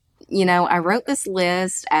 I wrote this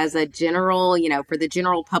list as a general, for the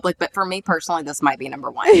general public, but for me personally, this might be number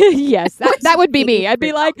 1. Yes, that would be me. I'd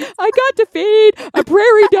be like, I got to feed a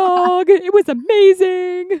prairie dog. It was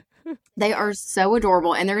amazing. They are so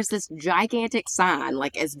adorable. And there's this gigantic sign,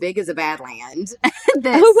 like as big as a Badland,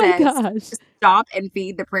 that says, stop and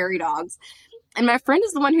feed the prairie dogs. And my friend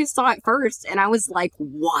is the one who saw it first. And I was like,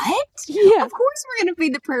 what? Yeah. Of course we're going to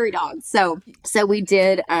feed the prairie dogs. So we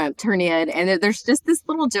did turn in. And there's just this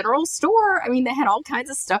little general store. I mean, they had all kinds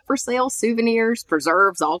of stuff for sale. Souvenirs,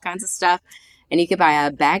 preserves, all kinds of stuff. And you could buy a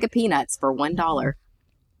bag of peanuts for $1.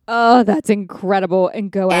 Oh, that's incredible. And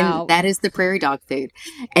go out. And that is the prairie dog food.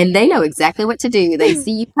 And they know exactly what to do. They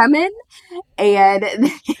see you coming and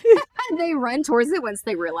they run towards it once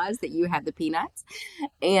they realize that you have the peanuts.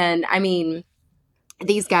 And I mean...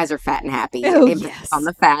 these guys are fat and happy. Oh, yes. On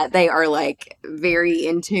the fat. They are like very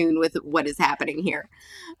in tune with what is happening here.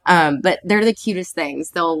 But they're the cutest things.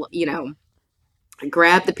 They'll,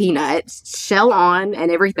 grab the peanut, shell on and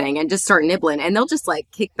everything and just start nibbling. And they'll just like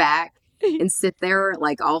kick back and sit there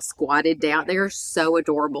like all squatted down. They are so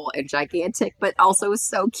adorable and gigantic, but also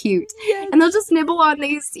so cute. Yes. And they'll just nibble on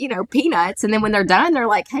these, peanuts. And then when they're done, they're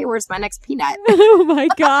like, hey, where's my next peanut? Oh my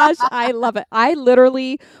gosh. I love it. I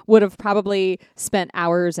literally would have probably spent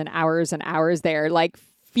hours and hours and hours there, like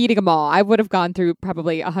feeding them all. I would have gone through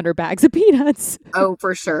probably 100 bags of peanuts. Oh,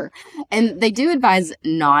 for sure. And they do advise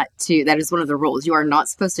not to. That is one of the rules. You are not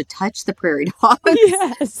supposed to touch the prairie dogs.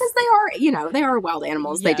 Yes. Because they are wild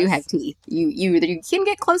animals. Yes. They do have teeth. You can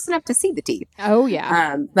get close enough to see the teeth. Oh,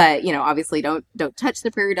 yeah. But, obviously don't touch the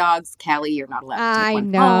prairie dogs. Callie, you're not allowed to take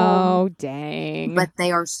one I know. home. Dang. But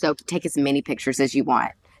they are so... Take as many pictures as you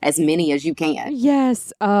want. As many as you can.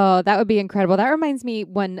 Yes. Oh, that would be incredible. That reminds me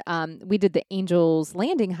when we did the Angels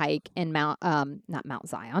Landing hike in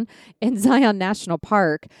in Zion National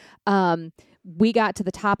Park. We got to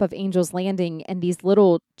the top of Angels Landing and these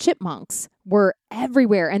little chipmunks were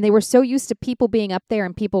everywhere. And they were so used to people being up there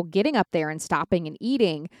and people getting up there and stopping and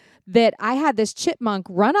eating that I had this chipmunk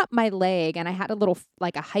run up my leg and I had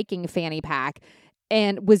a hiking fanny pack.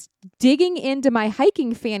 And was digging into my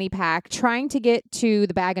hiking fanny pack, trying to get to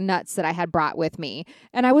the bag of nuts that I had brought with me.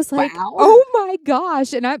 And I was like, wow. Oh my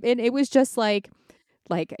gosh. And it was just like,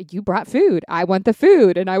 you brought food. I want the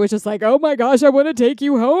food. And I was just like, oh my gosh, I want to take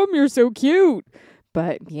you home. You're so cute.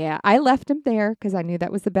 But yeah, I left him there because I knew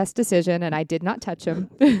that was the best decision and I did not touch him.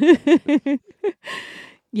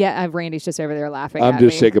 Yeah, Randy's just over there laughing I'm at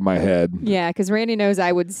just me. shaking my head. Yeah, because Randy knows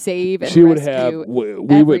I would save and She would rescue have. We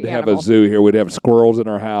every would have animal. a zoo here. We'd have squirrels in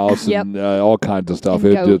our house Yep. and all kinds of stuff.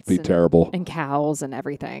 And It'd just goats be terrible. And cows and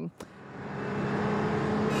everything.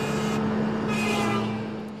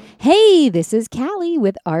 Hey, this is Callie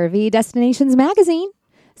with RV Destinations Magazine.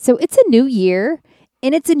 So it's a new year,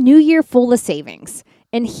 and it's a new year full of savings.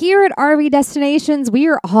 And here at RV Destinations, we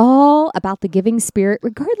are all about the giving spirit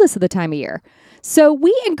regardless of the time of year. So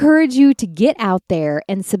we encourage you to get out there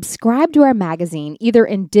and subscribe to our magazine, either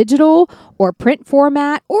in digital or print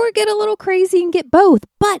format, or get a little crazy and get both.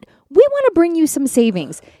 But we want to bring you some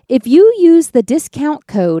savings. If you use the discount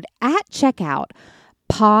code at checkout,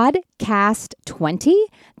 podcast20,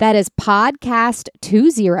 that is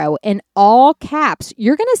podcast20 in all caps,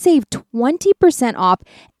 you're going to save 20% off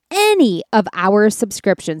any of our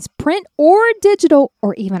subscriptions, print or digital,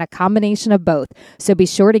 or even a combination of both. So be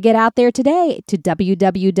sure to get out there today to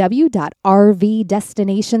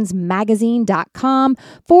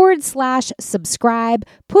www.rvdestinationsmagazine.com/subscribe.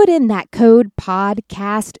 Put in that code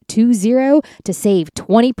podcast20 to save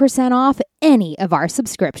 20% off any of our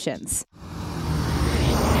subscriptions.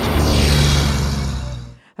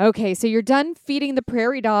 Okay, so you're done feeding the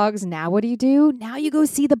prairie dogs. Now what do? Now you go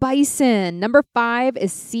see the bison. Number 5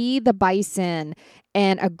 is see the bison.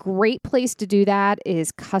 And a great place to do that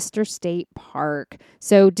is Custer State Park.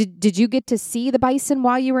 So did you get to see the bison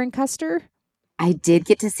while you were in Custer? I did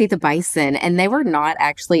get to see the bison, and they were not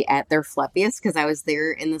actually at their fluffiest because I was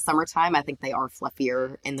there in the summertime. I think they are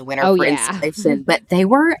fluffier in the winter for installation, but they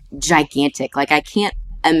were gigantic. Like, I can't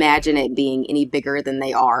imagine it being any bigger than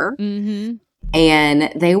they are. Mm-hmm.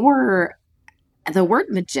 And they were, the word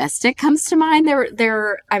majestic comes to mind.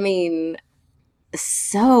 They're, I mean,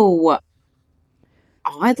 so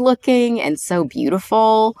odd looking and so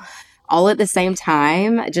beautiful all at the same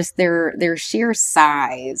time. Just their sheer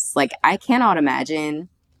size. Like, I cannot imagine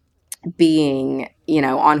being,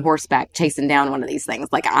 on horseback chasing down one of these things.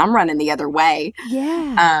 Like, I'm running the other way.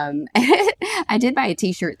 Yeah. I did buy a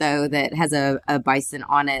t-shirt though that has a bison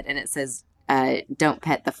on it, and it says, don't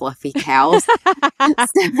pet the fluffy cows. So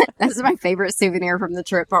that's my favorite souvenir from the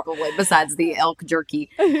trip, probably, besides the elk jerky.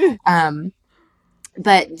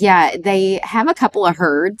 But yeah, they have a couple of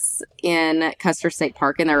herds in Custer State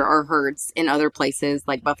Park, and there are herds in other places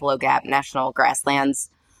like Buffalo Gap National Grasslands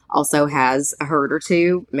also has a herd or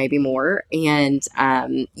two, maybe more. And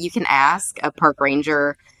you can ask a park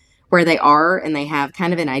ranger where they are, and they have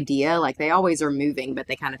kind of an idea. Like, they always are moving, but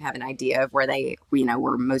they kind of have an idea of where they,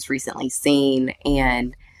 were most recently seen.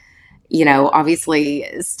 And, obviously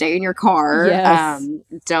stay in your car. Yes.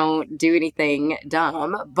 Don't do anything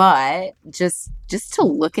dumb, but just to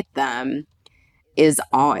look at them is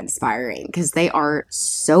awe-inspiring because they are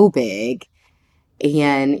so big.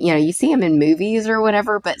 And, you see them in movies or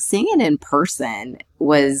whatever, but seeing it in person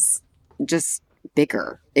was just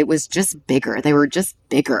bigger. It was just bigger. They were just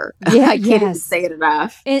bigger. Yeah, I can't even say it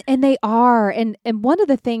enough. And they are. And one of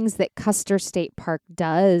the things that Custer State Park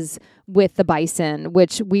does with the bison,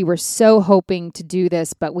 which we were so hoping to do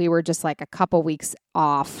this, but we were just like a couple weeks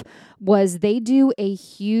off, was they do a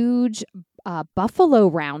huge buffalo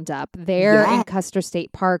roundup there in Custer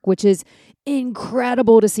State Park, which is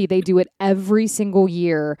incredible to see. They do it every single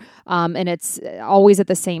year, and it's always at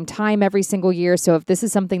the same time every single year. So if this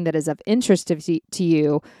is something that is of interest to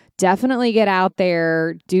you, definitely get out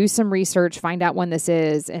there, do some research, find out when this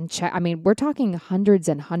is, and check. I mean, we're talking hundreds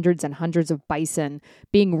and hundreds and hundreds of bison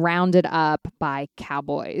being rounded up by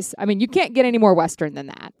cowboys. I mean, you can't get any more Western than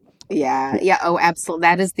that. Yeah. Oh, absolutely.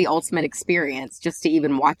 That is the ultimate experience, just to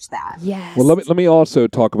even watch that. Yes. Well, let me also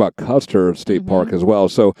talk about Custer State Park as well.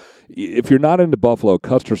 So if you're not into Buffalo,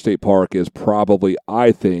 Custer State Park is probably,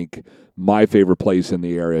 I think, my favorite place in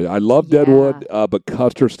the area. I love Deadwood, but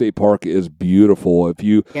Custer State Park is beautiful. If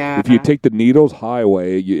you take the Needles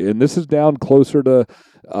Highway, and this is down closer to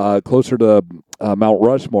Mount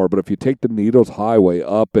Rushmore, but if you take the Needles Highway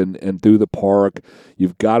up and through the park,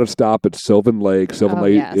 you've got to stop at Sylvan Lake. Sylvan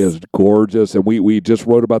Lake is gorgeous, and we just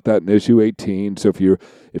wrote about that in issue 18. So if you're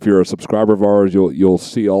a subscriber of ours, you'll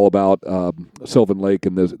see all about Sylvan Lake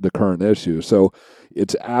in the current issue. So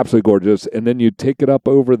it's absolutely gorgeous. And then you take it up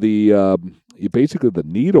over the basically the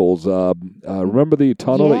Needles. Remember the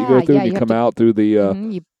tunnel that you go through, and you come out through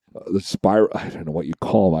the spiral. I don't know what you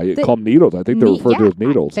call them. I call them needles. I think they're referred to as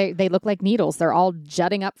needles. They look like needles. They're all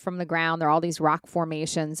jutting up from the ground. They're all these rock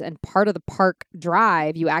formations, and part of the park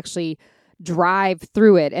drive, you actually drive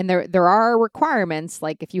through it. And there are requirements,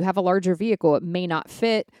 like if you have a larger vehicle, it may not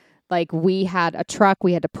fit Like we had a truck,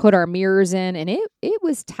 we had to put our mirrors in, and it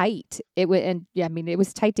was tight. It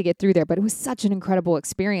was tight to get through there, but it was such an incredible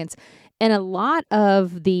experience. And a lot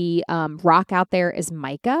of the rock out there is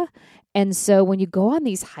mica. And so when you go on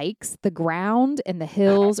these hikes, the ground and the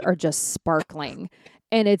hills are just sparkling.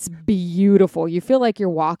 And it's beautiful. You feel like you're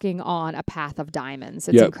walking on a path of diamonds.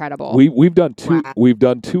 It's incredible. We've done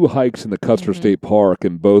two hikes in the Custer State Park,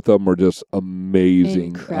 and both of them are just amazing.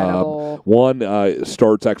 Incredible. One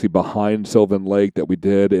starts actually behind Sylvan Lake that we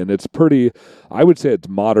did, and it's pretty. I would say it's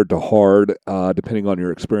moderate to hard, depending on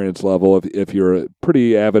your experience level. If you're a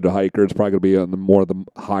pretty avid hiker, it's probably going to be on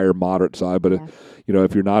the higher moderate side. But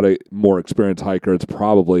if you're not a more experienced hiker, it's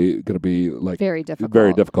probably going to be like very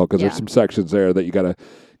difficult because there's some sections there that you got to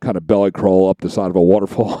kind of belly crawl up the side of a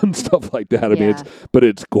waterfall and stuff like that. I mean,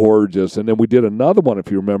 it's gorgeous. And then we did another one, if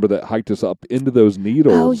you remember, that hiked us up into those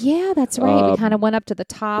needles. Oh yeah, that's right. We kind of went up to the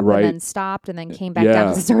top and then stopped and then came back down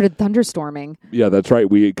because it started thunderstorming. Yeah, that's right.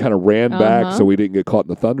 We kind of ran back so we didn't get caught in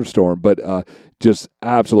the thunderstorm, but just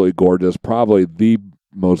absolutely gorgeous. Probably the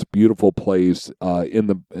most beautiful place in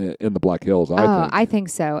the Black Hills. I think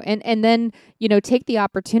so. And then take the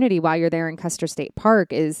opportunity while you're there in Custer State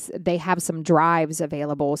Park. Is they have some drives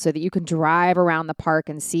available so that you can drive around the park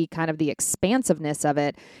and see kind of the expansiveness of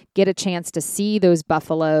it. Get a chance to see those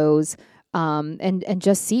buffaloes. And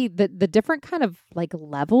just see the different kind of like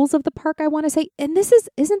levels of the park, I want to say. And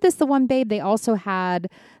isn't this the one, babe? They also had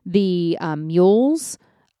the mules,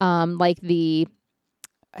 like the.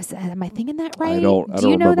 Am I thinking that right? Do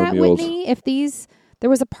you know that, mules. Whitney? There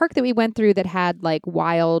was a park that we went through that had like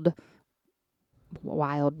wild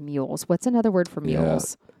mules. What's another word for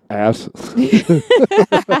mules? Ass.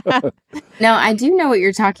 No, I do know what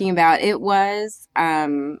you're talking about. It was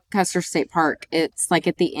Custer State Park. It's like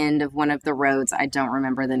at the end of one of the roads. I don't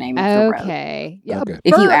remember the name of the road. Okay. Yeah. Okay.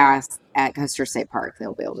 If you ask at Custer State Park,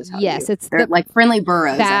 they'll be able to tell you. Yes, They're like friendly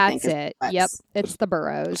burros. That's I think, it. Yep, it's the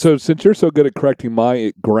burros. So since you're so good at correcting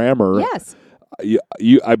my grammar, yes.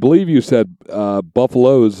 I believe you said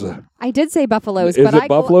buffaloes. I did say buffaloes. Is it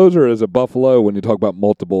buffaloes or is it buffalo when you talk about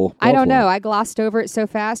multiple buffalo? I don't know. I glossed over it so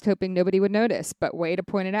fast, hoping nobody would notice. But way to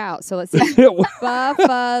point it out. So let's see.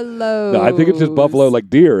 Buffaloes. No, I think it's just buffalo like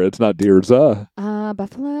deer. It's not deers.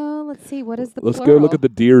 Buffalo. Let's see. What is the Let's plural? go look at the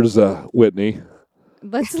deers, Whitney.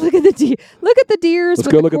 Let's look at the deer. Look at the deers. Let's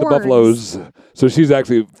go look at the buffaloes. So she's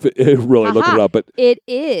actually really looked it up. But it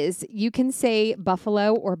is. You can say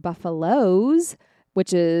buffalo or buffaloes,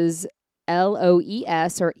 which is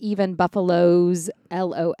LOES, or even buffaloes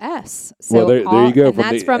LOS. So well, there you go. From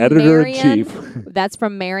the editor-in-chief. That's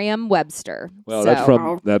from Merriam-Webster. Well,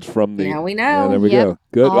 that's from the. Now we know. Yeah, there we go.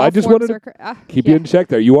 Good. All I just wanted to keep you in check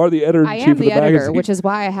there. You are the editor-in-chief of the editor, magazine, which is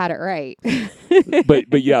why I had it right.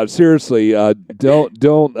 but yeah, seriously, don't.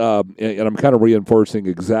 And I'm kind of reinforcing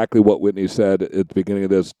exactly what Whitney said at the beginning of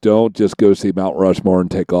this. Don't just go see Mount Rushmore and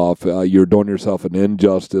take off. You're doing yourself an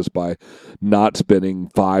injustice by not spending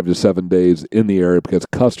 5 to 7 days in the area, because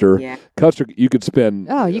Custer, you could spend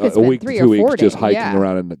a week to 2 weeks just hiking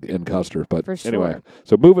around in Custer. But anyway,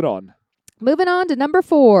 so moving on. Moving on to number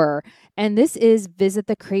 4, and this is visit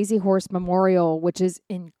the Crazy Horse Memorial, which is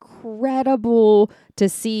incredible to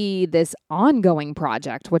see this ongoing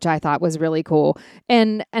project, which I thought was really cool.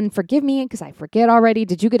 And forgive me because I forget already.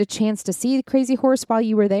 Did you get a chance to see the Crazy Horse while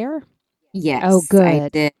you were there? Yes. Oh, good. I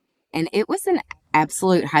did. And it was an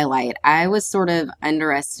absolute highlight. I was sort of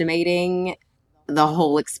underestimating the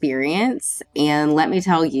whole experience, and let me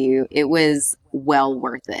tell you, it was well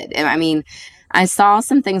worth it. I mean, I saw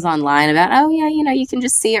some things online about, you can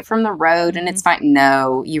just see it from the road and it's fine.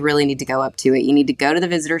 No, you really need to go up to it. You need to go to the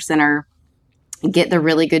visitor center, get the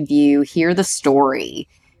really good view, hear the story,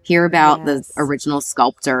 hear about the original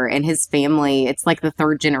sculptor and his family. It's like the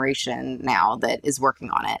 3rd generation now that is working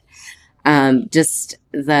on it. Just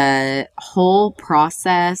the whole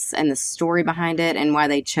process and the story behind it and why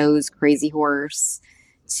they chose Crazy Horse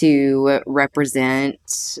to represent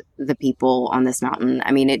the people on this mountain.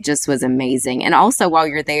 I mean, it just was amazing. And also, while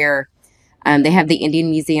you're there, they have the Indian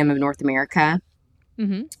Museum of North America.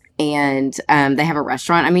 Mm-hmm. And they have a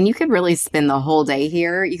restaurant. I mean, you could really spend the whole day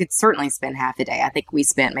here. You could certainly spend half a day. I think we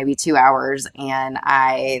spent maybe 2 hours, and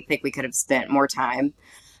I think we could have spent more time.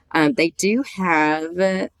 They do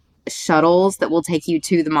have shuttles that will take you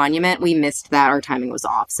to the monument. We missed that. Our timing was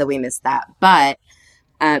off, so we missed that. But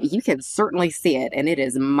you can certainly see it, and it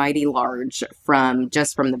is mighty large from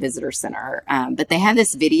the visitor center. But they have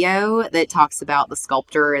this video that talks about the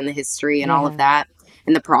sculptor and the history and all of that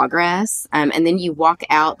and the progress. And then you walk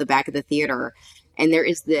out the back of the theater, and there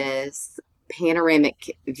is this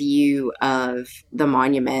panoramic view of the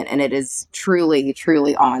monument, and it is truly,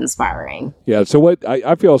 truly awe-inspiring. Yeah, so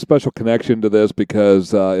I feel a special connection to this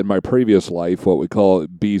because in my previous life, what we call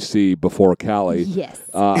BC, before Cali, Yes.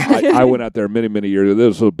 I went out there many, many years.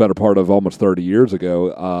 This was a better part of almost 30 years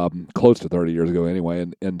ago, close to 30 years ago anyway,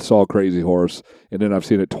 and saw Crazy Horse, and then I've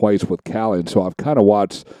seen it twice with Cali, and so I've kind of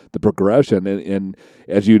watched the progression, and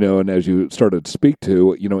as you know, and as you started to speak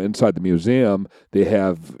to, inside the museum, they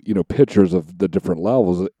have, pictures of the different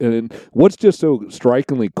levels. And what's just so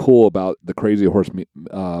strikingly cool about the Crazy Horse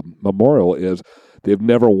Memorial is they've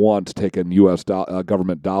never once taken U.S.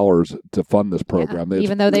 government dollars to fund this program.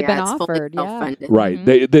 Even though they've been it's fully offered. Yeah. self-funded. Right.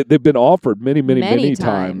 Mhm. They've been offered many times.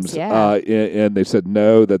 times. Yeah. And they said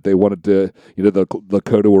no, that they wanted to, the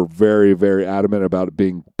Lakota were very, very adamant about it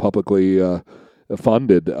being publicly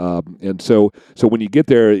funded. And so when you get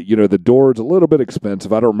there, the door's a little bit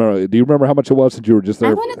expensive. I don't remember. Do you remember how much it was since you were just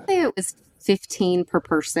there? I want to say it was $15 per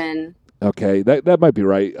person. Okay, that might be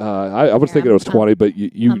right. I was thinking it was 20, but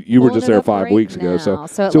you were pulling just it there up 5 right weeks ago. now.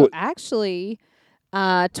 So actually,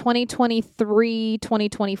 2023,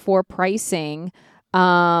 2024 pricing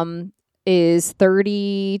is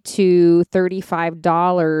 $30 to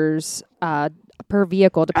 $35 per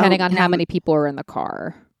vehicle, depending on how many people are in the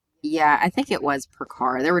car. Yeah, I think it was per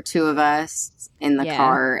car. There were two of us in the Yeah.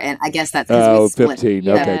 car, and I guess that's because we split. 15.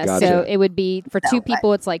 Yeah, Okay, gotcha. so it would be for So, two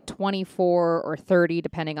people. It's like 24 or 30,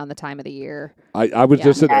 depending on the time of the year. I was Yeah.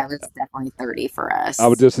 just sitting Yeah, it was definitely 30 for us. I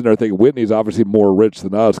was just sitting there thinking Whitney's obviously more rich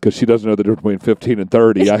than us because she doesn't know the difference between 15 and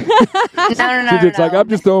 30. no. She's just like, I'm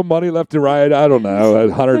just throwing money left and right. I don't know,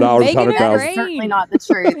 $100, Making it That $100,000. is certainly not the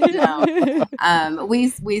truth. No.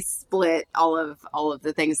 We split all of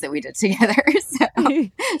the things that we did together.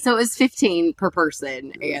 So it was 15 per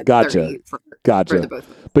person and Gotcha. 30 for Gotcha. the both.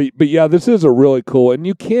 But yeah, this is a really cool, and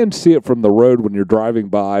you can see it from the road when you're driving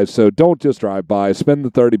by. So don't just drive by. Spend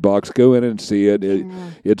the $30. Go in and see it.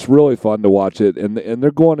 It's really fun to watch it, and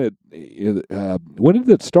they're going at. When did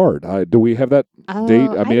it start? Do we have that date?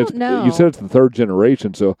 I don't know. You said it's the third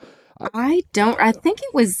generation, so I think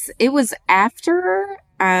it was after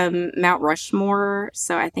Mount Rushmore,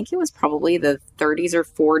 so I think it was probably the 30s or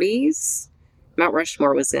 40s. Mount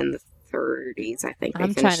Rushmore was in the 30s, I think.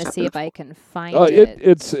 I'm trying to see if I can find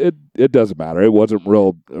it doesn't matter. It wasn't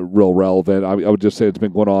real relevant. I would just say it's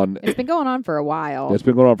been going on. It's been going on for a while. It's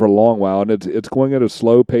been going on for a long while, and it's going at a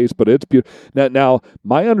slow pace, but it's beautiful. Now,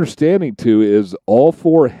 my understanding too is all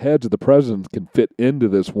four heads of the presidents can fit into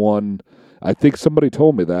this one. I think somebody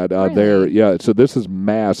told me that there. Yeah, so this is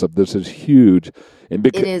massive. This is huge, and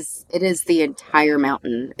it is the entire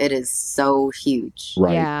mountain. It is so huge.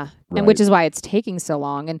 Right. Yeah. Right. And which is why it's taking so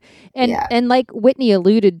long. Yeah. And like Whitney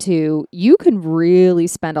alluded to, you can really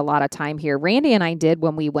spend a lot of time here. Randy and I did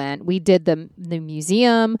when we went. We did the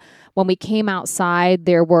museum. When we came outside,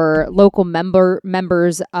 there were local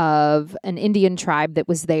members of an Indian tribe that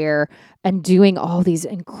was there and doing all these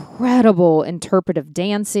incredible interpretive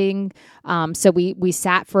dancing. So we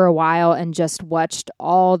sat for a while and just watched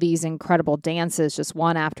all these incredible dances, just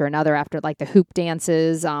one after another, after like the hoop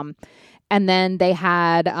dances. And then they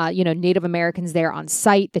had, Native Americans there on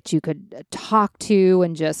site that you could talk to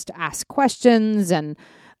and just ask questions, and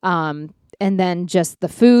then just the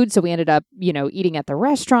food. So we ended up, eating at the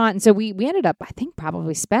restaurant. And so we ended up, I think,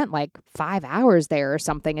 probably spent like 5 hours there or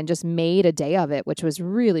something and just made a day of it, which was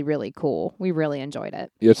really, really cool. We really enjoyed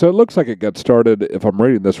it. Yeah, so it looks like it got started, if I'm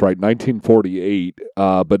reading this right, 1948.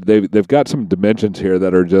 But they've got some dimensions here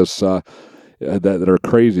that are just that are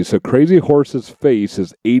crazy. So Crazy Horse's face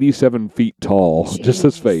is 87 feet tall, Jeez. just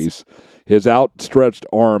his face. His outstretched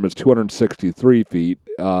arm is 263 feet.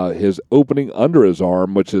 His opening under his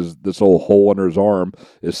arm, which is this little hole under his arm,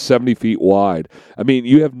 is 70 feet wide. I mean,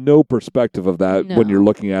 you have no perspective of that when you're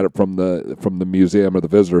looking at it from the museum or the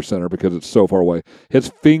visitor center because it's so far away.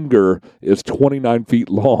 His finger is 29 feet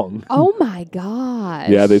long. Oh my gosh.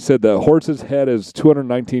 Yeah, they said the horse's head is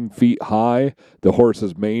 219 feet high. The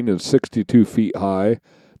horse's mane is 62 feet high.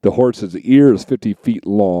 The horse's ear is 50 feet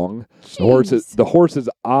long. Jeez. The horse's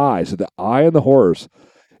eye, so the eye in the horse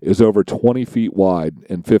is over 20 feet wide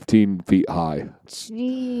and 15 feet high.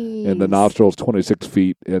 Jeez. And the nostril is 26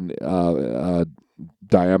 feet in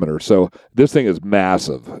diameter. So this thing is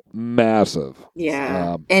massive.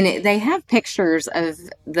 Yeah. And they have pictures of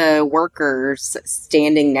the workers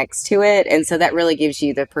standing next to it. And so that really gives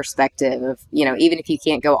you the perspective of, even if you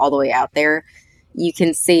can't go all the way out there, you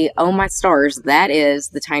can see, oh my stars, that is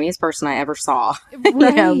the tiniest person I ever saw,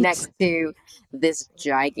 Right. next to this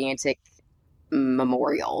gigantic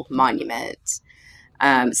memorial monument.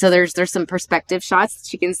 So there's some perspective shots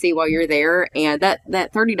that you can see while you're there, and that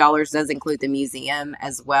 $30 does include the museum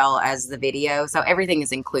as well as the video. So everything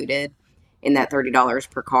is included in that $30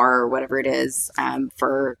 per car or whatever it is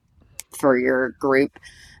for your group.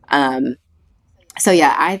 So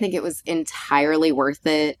yeah, I think it was entirely worth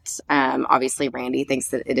it. Obviously, Randy thinks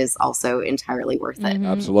that it is also entirely worth it. Mm-hmm.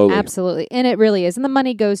 Absolutely. Absolutely. And it really is. And the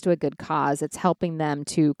money goes to a good cause. It's helping them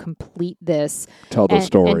to complete this. Tell the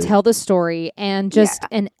story. And tell the story and just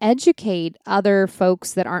and educate other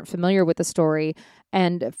folks that aren't familiar with the story.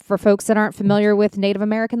 And for folks that aren't familiar with Native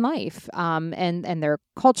American life and their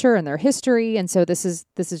culture and their history. And so this is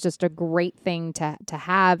just a great thing to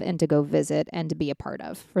have and to go visit and to be a part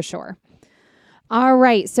of, for sure. All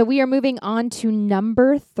right, so we are moving on to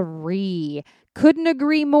number 3. Couldn't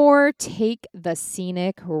agree more. Take the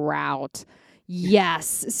scenic route.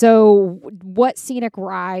 Yes. So what scenic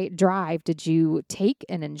drive did you take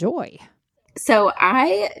and enjoy? So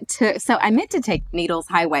I meant to take Needles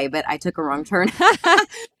Highway, but I took a wrong turn.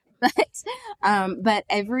 But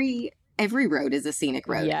every road is a scenic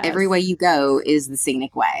road. Yes. Every way you go is the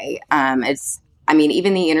scenic way.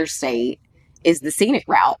 Even the interstate is the scenic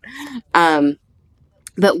route.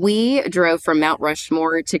 But we drove from Mount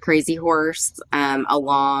Rushmore to Crazy Horse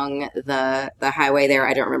along the highway there.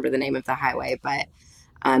 I don't remember the name of the highway, but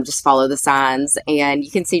just follow the signs. And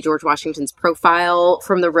you can see George Washington's profile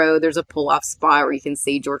from the road. There's a pull-off spot where you can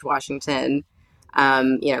see George Washington,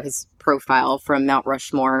 his profile from Mount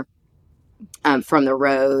Rushmore from the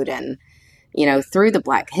road. And, through the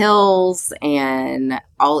Black Hills and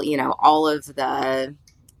all of the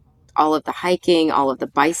hiking, all of the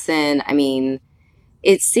bison. I mean,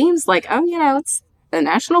 it seems like, it's a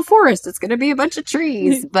national forest. It's going to be a bunch of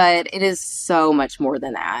trees, but it is so much more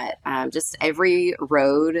than that. Just every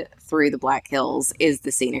road through the Black Hills is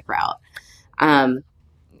the scenic route.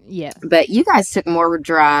 Yeah. But you guys took more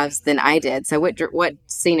drives than I did. So what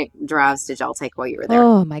scenic drives did y'all take while you were there?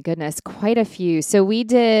 Oh, my goodness. Quite a few. So we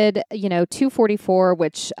did, 244,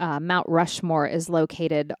 which Mount Rushmore is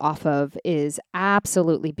located off of, is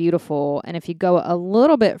absolutely beautiful. And if you go a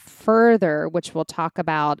little bit further, which we'll talk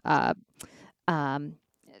about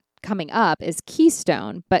coming up, is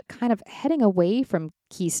Keystone. But kind of heading away from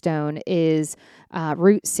Keystone is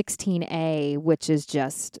Route 16A, which is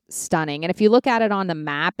just stunning. And if you look at it on the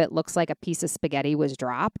map, it looks like a piece of spaghetti was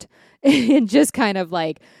dropped and just kind of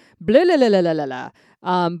like blah, blah, blah, blah, blah,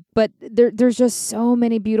 blah. But there's just so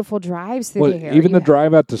many beautiful drives through here. Even the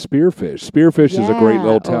drive out to Spearfish. Spearfish is a great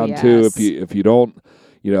little town too. If you don't,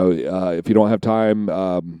 if you don't have time,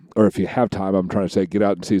 or if you have time, I'm trying to say, get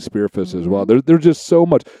out and see Spearfish as well. There's just so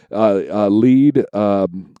much. Lead.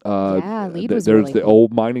 Lead was there's really the cool.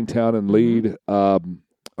 old mining town in Lead.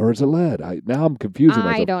 Or is it Lead? Now I'm confusing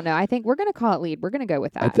myself. I don't know. I think we're going to call it Lead. We're going to go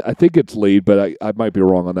with that. I think it's Lead, but I might be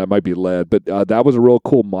wrong on that. It might be Lead. But that was a real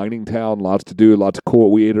cool mining town. Lots to do. Lots of cool.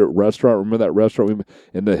 We ate at a restaurant. Remember that restaurant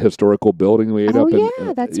in the historical building we ate up in? Oh,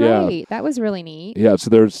 yeah, that's right. That was really neat. Yeah, so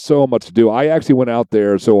there's so much to do. I actually went out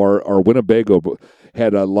there. So our Winnebago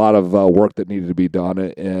had a lot of work that needed to be done,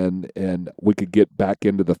 and we could get back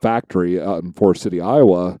into the factory out in Forest City,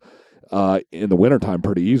 Iowa, in the wintertime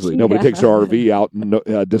pretty easily. Nobody takes their RV out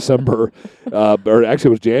in December, or actually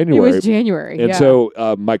it was January. It was January, And so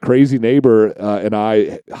my crazy neighbor and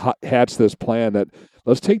I hatched this plan that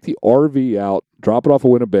let's take the RV out, drop it off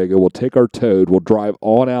of Winnebago, we'll take our Toad, we'll drive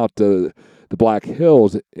on out to the Black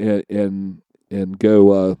Hills and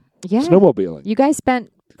go snowmobiling. You guys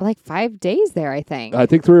spent like 5 days there, I think. I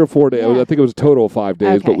think 3 or 4 days. Yeah. I think it was a total of 5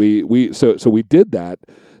 days, but so we did that.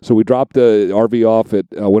 So we dropped the RV off at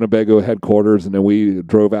Winnebago headquarters, and then we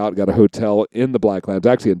drove out, got a hotel in the Blacklands,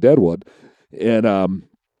 actually in Deadwood, and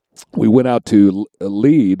we went out to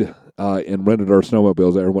Lead and rented our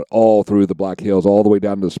snowmobiles there and went all through the Black Hills, all the way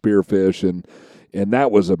down to the Spearfish, and that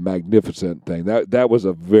was a magnificent thing. That was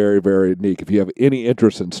a very, very neat. If you have any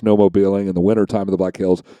interest in snowmobiling in the wintertime of the Black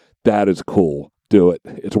Hills, that is cool. Do it.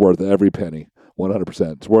 It's worth every penny,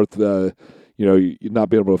 100%. It's worth you not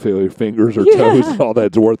being able to feel your fingers or toes and all that.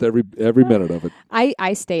 It's worth every minute of it.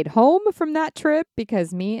 I stayed home from that trip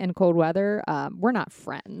because me and cold weather, we're not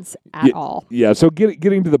friends at all. Yeah, so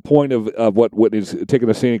getting to the point of what Whitney's taking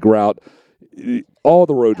a scenic route, all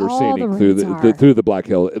the roads are scenic through the Black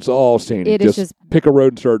Hill. It's all scenic. It is just pick a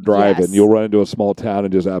road and start driving. Yes. You'll run into a small town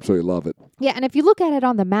and just absolutely love it. Yeah, and if you look at it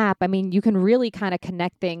on the map, I mean, you can really kind of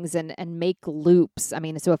connect things and make loops. I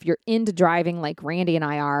mean, so if you're into driving like Randy and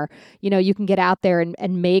I are, you can get out there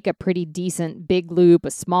and make a pretty decent big loop,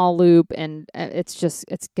 a small loop, and it's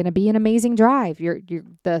going to be an amazing drive.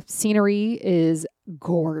 The scenery is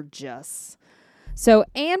gorgeous. So,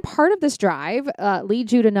 and part of this drive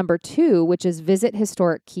leads you to number 2, which is visit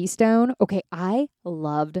historic Keystone. Okay, I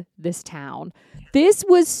loved this town. This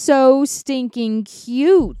was so stinking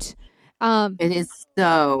cute. It is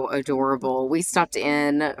so adorable. We stopped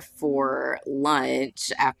in for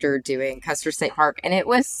lunch after doing Custer State Park, and it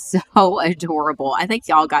was so adorable. I think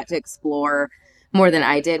y'all got to explore more than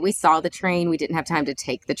I did. We saw the train. We didn't have time to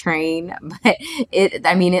take the train, but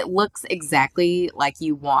it looks exactly like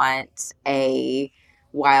you want a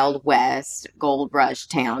Wild West Gold Rush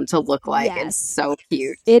town to look like. Yes. It's so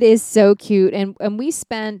cute. It is so cute. And we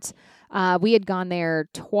spent, we had gone there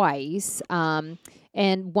twice.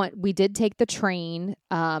 And we did take the train.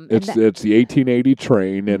 It's the 1880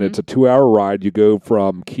 train, and it's a 2-hour ride. You go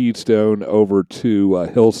from Keystone over to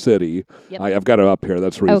Hill City. Yep. I've got it up here.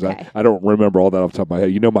 That's the reason. Okay. I don't remember all that off the top of my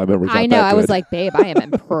head. You know my memory's not I know. that I good. was like, babe, I am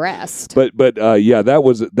impressed. But yeah, that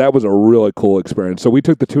was a really cool experience. So we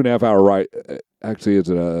took the 2.5-hour ride. Actually, is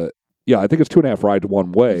it a? Yeah, I think it's 2.5 rides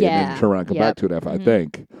one way, and then turn around and come back 2.5. I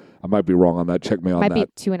think. I might be wrong on that. Check me on that.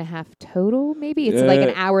 Might be 2.5 total, maybe. It's like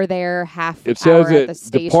an hour there, half it hour says at the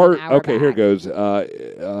station, hour okay, back. here it goes.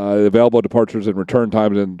 Available departures and return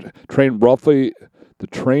times, and the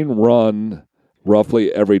train run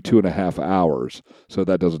roughly every 2.5 hours. So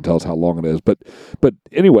that doesn't tell us how long it is. But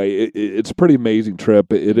anyway, it's a pretty amazing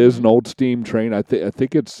trip. It is an old steam train. I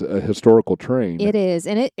think it's a historical train. It is,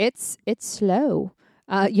 and it's slow.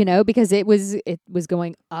 Because it was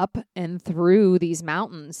going up and through these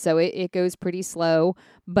mountains. So it goes pretty slow,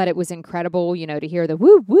 but it was incredible, to hear the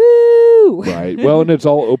woo woo. Right. Well, and it's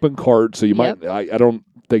all open cart, so you Yep. might, I don't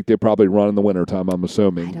think they probably run in the wintertime, I'm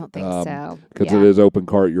assuming. I don't think so. Because it is open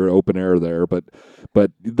cart, you're open air there. But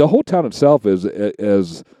the whole town itself is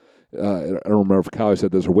I don't remember if Callie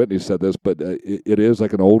said this or Whitney said this, but it is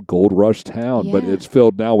like an old gold rush town, but it's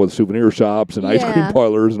filled now with souvenir shops and ice cream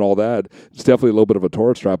parlors and all that. It's definitely a little bit of a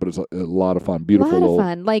tourist trap, but it's a lot of fun. Beautiful. A lot of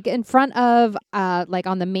fun. Like in front of, like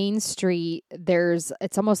on the main street,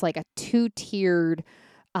 it's almost like a 2-tiered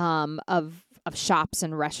of shops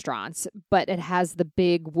and restaurants, but it has the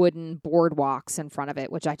big wooden boardwalks in front of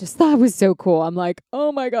it, which I just thought was so cool. I'm like,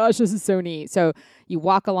 oh my gosh, this is so neat. So you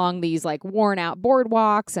walk along these like worn out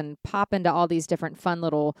boardwalks and pop into all these different fun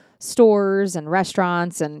little stores and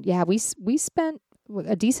restaurants. And yeah, we spent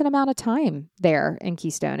a decent amount of time there in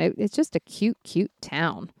Keystone. It's just a cute, cute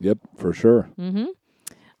town. Yep, for sure. Mm-hmm.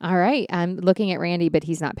 All right. I'm looking at Randy, but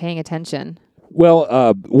he's not paying attention.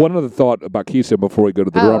 Well, one other thought about Keystone before we go to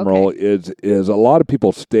the drum roll is a lot of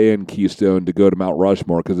people stay in Keystone to go to Mount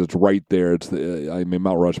Rushmore because it's right there.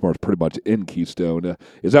 Mount Rushmore is pretty much in Keystone.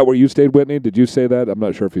 Is that where you stayed, Whitney? Did you say that? I'm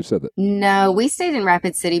not sure if you said that. No, we stayed in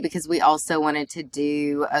Rapid City because we also wanted to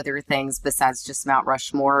do other things besides just Mount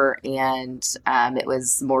Rushmore, and it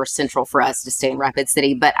was more central for us to stay in Rapid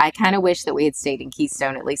City. But I kind of wish that we had stayed in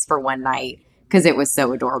Keystone at least for one night, because it was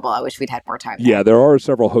so adorable. I wish we'd had more time. Yeah, there are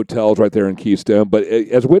several hotels right there in Keystone. But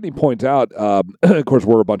as Whitney points out, of course,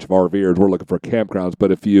 we're a bunch of RVers. We're looking for campgrounds.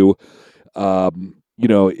 But if you,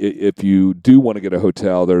 if you do want to get a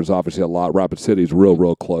hotel, there's obviously a lot. Rapid City's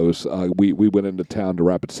real close. We went into town to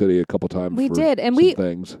Rapid City a couple times. We did, and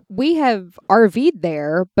we have RV'd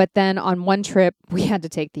there. But then on one trip, we had to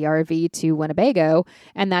take the RV to Winnebago,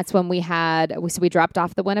 and that's when we dropped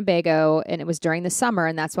off the Winnebago, and it was during the summer,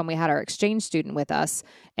 and that's when we had our exchange student with us,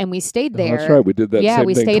 and we stayed there. That's right, we did that. Yeah,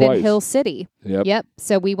 we stayed twice. in Hill City. Yep.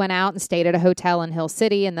 So we went out and stayed at a hotel in Hill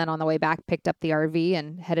City, and then on the way back, picked up the RV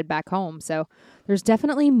and headed back home. So there's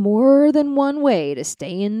definitely more than one way to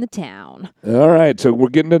stay in the town. All right, so we're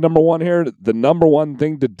getting to number one here. The number one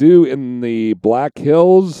thing to do in the Black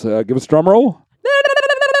Hills. Give us a drum roll.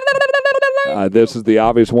 This is the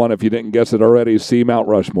obvious one. If you didn't guess it already, see Mount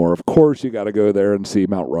Rushmore. Of course, you got to go there and see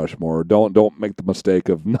Mount Rushmore. Don't make the mistake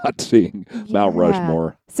of not seeing Mount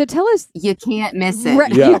Rushmore. So tell us, you can't miss it.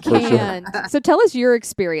 Right, Yeah, you for can. So tell us your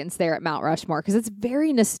experience there at Mount Rushmore, because it's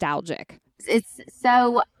very nostalgic.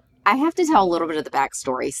 So I have to tell a little bit of the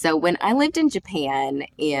backstory. So when I lived in Japan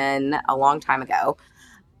a long time ago,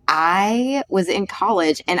 I was in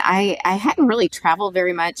college, and I hadn't really traveled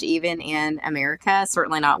very much, even in America,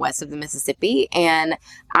 certainly not west of the Mississippi. And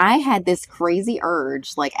I had this crazy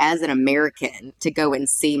urge, like as an American, to go and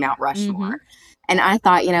see Mount Rushmore. Mm-hmm. And I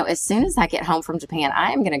thought, as soon as I get home from Japan,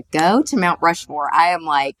 I am going to go to Mount Rushmore. I am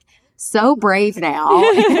like so brave now.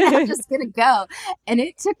 And I'm just going to go. And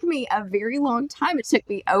it took me a very long time. It took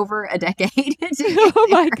me over a decade to get Oh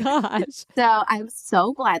my there. gosh. So I'm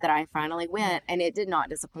so glad that I finally went, and it did not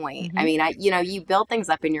disappoint. Mm-hmm. I mean, you build things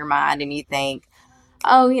up in your mind and you think,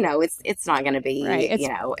 oh, it's not going to be, Right.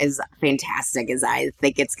 as fantastic as I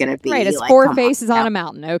think it's going to be. Right. It's like, four faces on a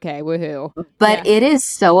mountain. Okay. Woohoo. But it is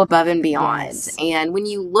so above and beyond. Yes. And when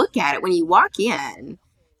you look at it, when you walk in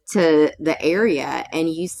to the area and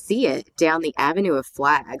you see it down the avenue of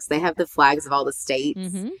flags, they have the flags of all the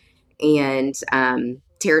states and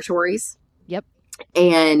territories. Yep.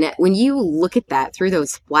 And when you look at that through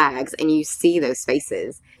those flags and you see those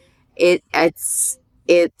faces, it's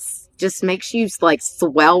just makes you like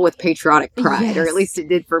swell with patriotic pride, or at least it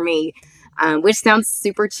did for me. Which sounds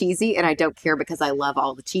super cheesy, and I don't care because I love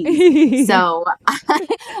all the cheese. So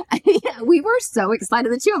we were so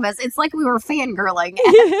excited, the two of us. It's like we were fangirling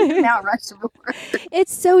at Mount Rushmore.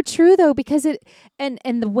 It's so true though, because and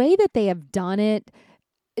the way that they have done it,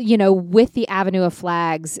 with the Avenue of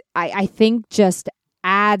Flags, I think just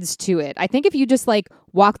adds to it. I think if you just like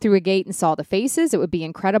walk through a gate and saw the faces, it would be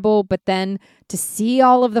incredible. But then to see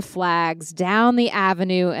all of the flags down the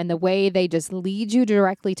avenue and the way they just lead you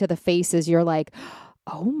directly to the faces, you're like,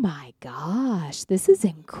 oh my gosh, this is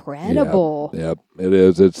incredible. Yeah, it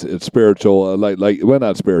is. It's spiritual. Well,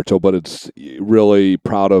 not spiritual, but it's really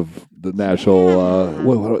proud of the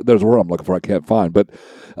national. There's a word I'm looking for. I can't find, but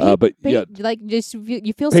yeah, like just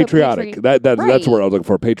you feel patriotic. So That's the word I was looking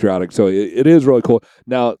for. Patriotic. So it is really cool.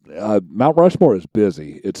 Now, Mount Rushmore is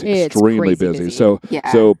busy. It's extremely busy. So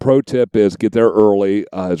pro tip is get there early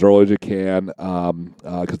as you can,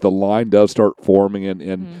 because the line does start forming,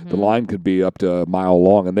 and the line could be up to a mile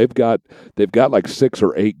long, and they've got like 6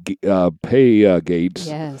 or 8 pay gates.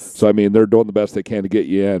 Yes. So I mean, they're doing the best they can to get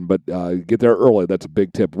you in, but get there early. That's a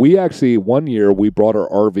big tip. We actually one year we brought our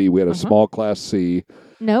RV. We had a small Class C.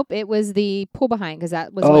 Nope, it was the pull behind, because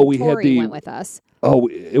that was when Tori went with us. Oh,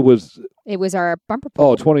 it was our bumper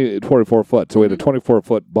pull. Oh, 24 foot. So we had a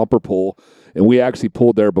 24-foot bumper pull, and we actually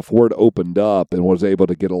pulled there before it opened up and was able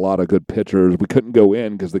to get a lot of good pictures. We couldn't go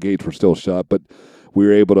in because the gates were still shut, but we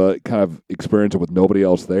were able to kind of experience it with nobody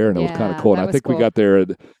else there, and it was kind of cool. And I think we got there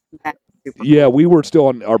at... Yeah, we were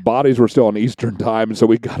still our bodies were still on Eastern time, and so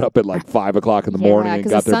we got up at like 5 o'clock in the morning and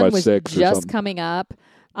got there by 6 or something. Just coming up,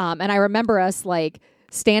 and I remember us like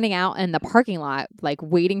standing out in the parking lot, like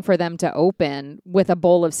waiting for them to open with a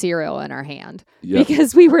bowl of cereal in our hand,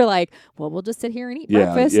 because we were like, well, we'll just sit here and eat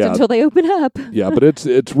breakfast until they open up. Yeah, but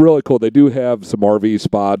it's really cool. They do have some RV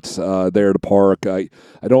spots there to park. I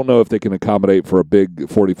don't know if they can accommodate for a big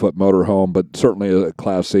 40-foot motorhome, but certainly a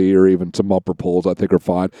Class C or even some upper pulls I think are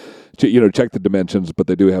fine. Check the dimensions, but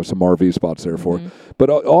they do have some RV spots there for it. But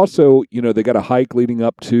also, they got a hike leading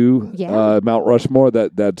up to Mount Rushmore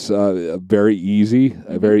that's very easy,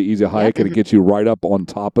 a very easy hike, and it gets you right up on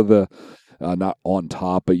top of the, not on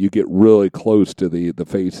top, but you get really close to the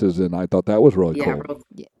faces, and I thought that was really cool.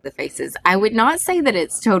 The faces. I would not say that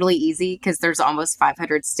it's totally easy, because there's almost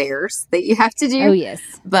 500 stairs that you have to do. Oh, yes.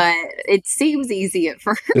 But it seems easy at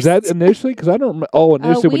first. Is that initially? Because I don't remember. Oh,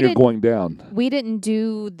 initially when you're going down. We didn't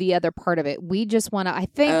do the other part of it. We just want to, I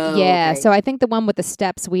think, okay. So I think the one with the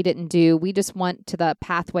steps we didn't do. We just went to the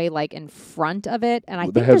pathway like in front of it. And I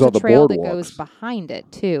think there's a trail that goes behind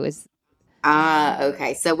it too.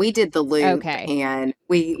 Okay. So we did the loop, and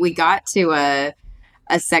we got to a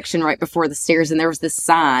section right before the stairs, and there was this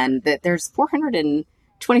sign that there's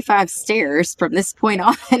 425 stairs from this point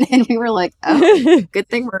on, and we were like, oh, good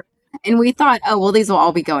thing and we thought, oh, well, these will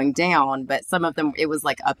all be going down, but some of them, it was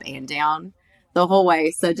like up and down the whole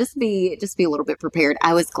way. So just be a little bit prepared.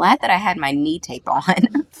 I was glad that I had my knee tape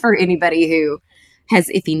on for anybody who has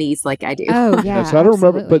iffy knees like I do. Oh, yeah. So I don't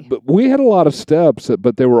remember, but we had a lot of steps,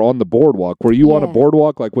 but they were on the boardwalk. Were you on a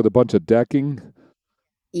boardwalk, like with a bunch of decking?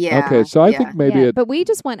 Yeah. Okay, so I think maybe but we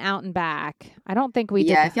just went out and back. I don't think we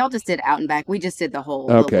did. Yeah, if y'all just did out and back, we just did the whole.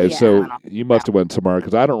 Okay, so you must have went somewhere,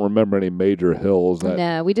 because I don't remember any major hills.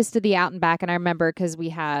 No, we just did the out and back, and I remember because we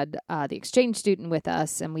had the exchange student with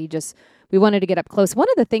us, and we wanted to get up close. One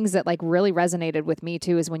of the things that like really resonated with me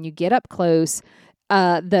too is when you get up close,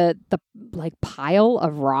 the like pile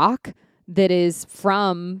of rock that is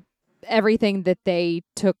from everything that they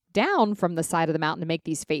took down from the side of the mountain to make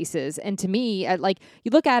these faces. And to me, like you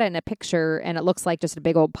look at it in a picture and it looks like just a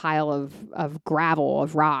big old pile of gravel,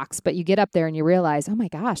 of rocks, but you get up there and you realize, oh my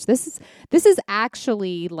gosh, this is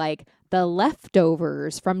actually like the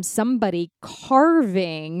leftovers from somebody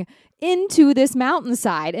carving into this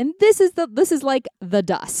mountainside, and this is like the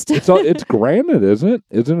dust. It's granite, isn't it?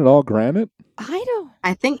 Isn't it all granite?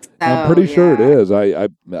 I think so. I'm pretty sure it is.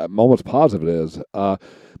 I'm almost positive it is.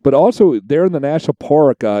 But also there in the national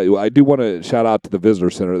park, I do want to shout out to the visitor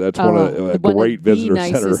center. That's one of a great visitor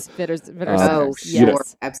center. Visitor Oh, centers. sure,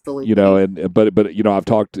 Yes. absolutely. You know, but you know, I've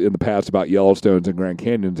talked in the past about Yellowstones and Grand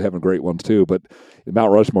Canyons having great ones too. But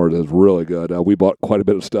Mount Rushmore is really good. We bought quite a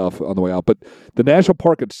bit of stuff on the way out. But the national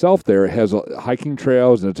park itself there has hiking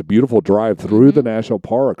trails, and it's a beautiful drive through the national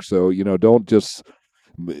park. So you know, don't just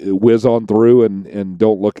whiz on through and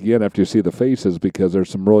don't look again after you see the faces, because there's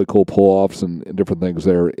some really cool pull-offs and different things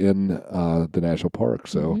there in the national park.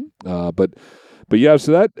 So, but yeah,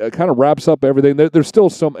 so that kind of wraps up everything. There's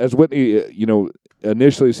still some, as Whitney,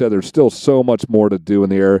 initially said, there's still so much more to do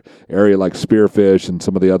in the area, like Spearfish and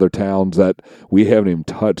some of the other towns that we haven't even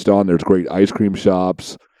touched on. There's great ice cream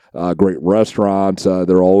shops. Great restaurants.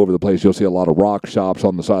 They're all over the place. You'll see a lot of rock shops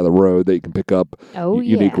on the side of the road that you can pick up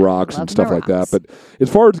unique rocks and stuff like that. But as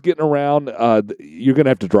far as getting around, you're going to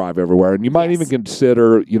have to drive everywhere. And you might even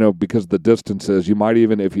consider, because of the distances, you might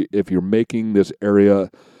even, if you're making this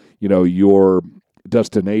area, your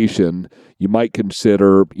destination, you might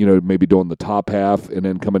consider, maybe doing the top half and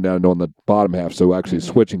then coming down and doing the bottom half. So actually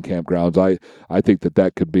switching campgrounds. I think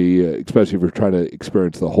that could be, especially if you're trying to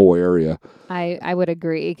experience the whole area. I would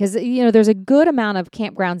agree, because there's a good amount of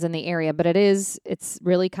campgrounds in the area, but it's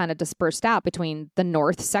really kind of dispersed out between the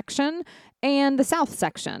north section and the south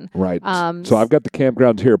section. Right. So I've got the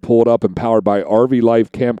campgrounds here pulled up and powered by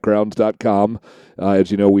RVLifeCampgrounds.com.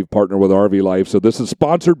 As you know, we've partnered with RV Life. So this is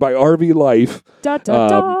sponsored by RV Life.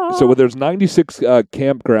 So there's 96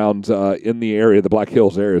 campgrounds in the area, the Black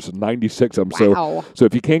Hills area. So 96 of them. Wow. So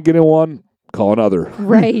if you can't get in one, call another.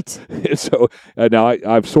 Right. So now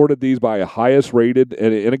I've sorted these by highest rated.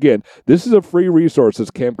 And again, this is a free resource.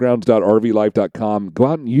 It's campgrounds.rvlife.com. Go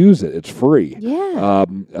out and use it. It's free. Yeah.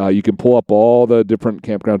 You can pull up all the different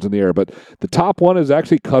campgrounds in the area. But the top one is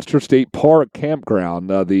actually Custer State Park Campground,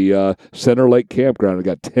 the Center Lake Campground. It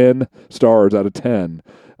got 10 stars out of 10.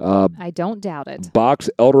 I don't doubt it. Box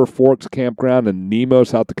Elder Forks Campground in Nemo,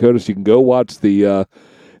 South Dakota. So you can go watch the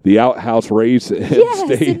outhouse race.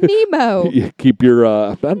 Yes, in Nemo. You keep your,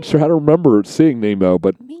 I'm not sure how to remember seeing Nemo,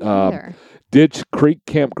 but Me neither. Ditch Creek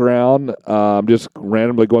Campground. I'm just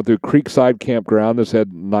randomly going through Creekside Campground. This had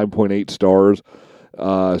 9.8 stars.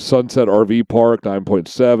 Sunset RV Park,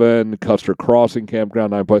 9.7. Custer Crossing Campground,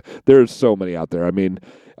 9. There's so many out there. I mean,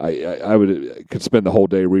 I could spend the whole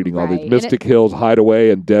day reading all these. Mystic Hills Hideaway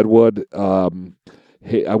and Deadwood.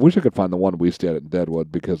 Hey, I wish I could find the one we stayed at in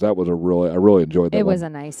Deadwood, because that was I really enjoyed that. It one. was a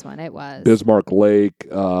nice one. It was. Bismarck Lake,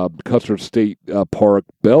 Custer State Park,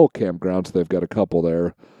 Bell Campgrounds. They've got a couple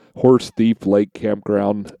there. Horse Thief Lake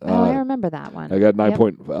Campground. I remember that one. I got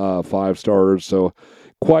 9.5 stars. So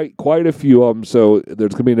quite a few of them. So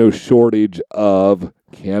there's going to be no shortage of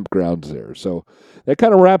campgrounds there. So that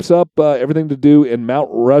kind of wraps up everything to do in Mount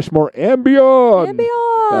Rushmore and beyond. And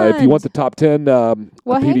beyond. If you want the top 10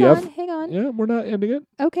 PDF. Hang on. Yeah, we're not ending it.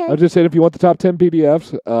 Okay. I was just saying, if you want the top 10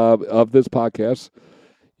 PDFs of this podcast,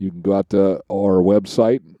 you can go out to our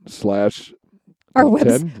website / our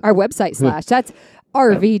website / that's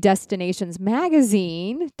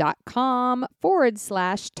RVDestinationsMagazine.com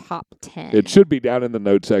 /top 10. It should be down in the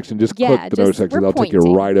notes section. Just click the notes section. They'll take you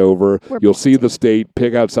right over. You'll see the state,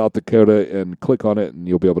 pick out South Dakota, and click on it, and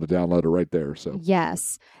you'll be able to download it right there. So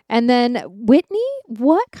yes. And then, Whitney,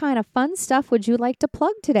 what kind of fun stuff would you like to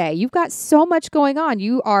plug today? You've got so much going on.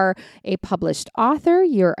 You are a published author.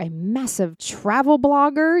 You're a massive travel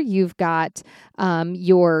blogger. You've got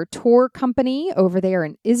your tour company over there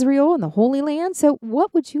in Israel and the Holy Land. So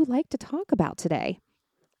what would you like to talk about today?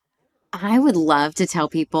 I would love to tell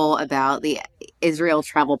people about the Israel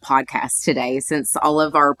Travel Podcast today, since all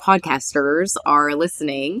of our podcasters are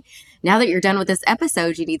listening. Now that you're done with this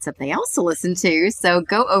episode, you need something else to listen to. So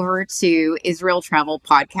go over to Israel Travel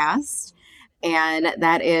Podcast. And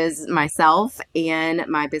that is myself and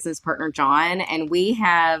my business partner, John. And we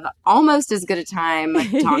have almost as good a time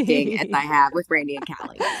talking as I have with Randy and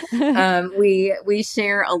Callie. We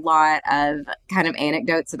share a lot of kind of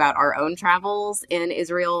anecdotes about our own travels in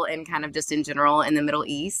Israel and kind of just in general in the Middle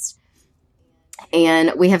East.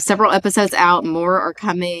 And we have several episodes out. More are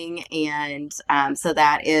coming. And so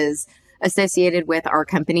that is associated with our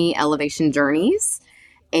company, Elevation Journeys.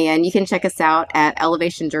 And you can check us out at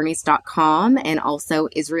elevationjourneys.com and also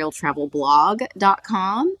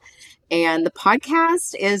israeltravelblog.com. And the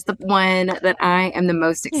podcast is the one that I am the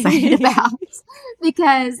most excited about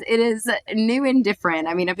because it is new and different.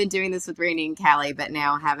 I mean, I've been doing this with Randy and Callie, but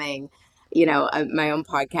now having, my own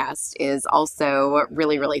podcast is also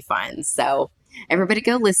really, really fun. So everybody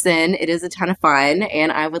go listen. It is a ton of fun, and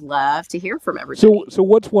I would love to hear from everybody. So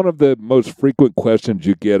what's one of the most frequent questions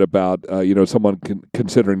you get about, someone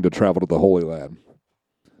considering to travel to the Holy Land?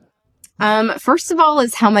 First of all,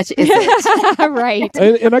 is how much is it? Right.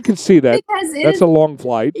 And I can see that. Because That's a long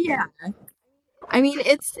flight. yeah. I mean,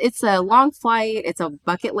 it's a long flight. It's a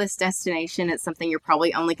bucket list destination. It's something you're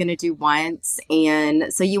probably only going to do once,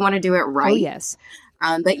 and so you want to do it right. Oh, yes.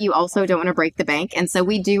 But you also don't want to break the bank, and so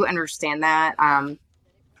we do understand that.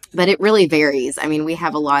 But it really varies. I mean, we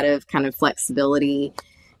have a lot of kind of flexibility,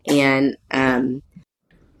 and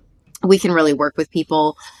we can really work with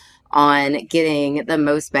people on getting the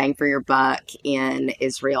most bang for your buck in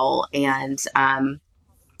Israel. And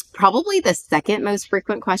probably the second most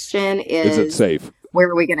frequent question Is it safe? where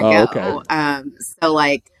are we going to go? Okay. So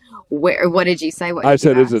like, what did you say? I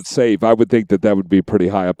said, is it safe? I would think that would be pretty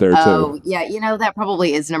high up there, Oh, too. yeah. that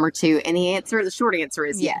probably is number 2. And the short answer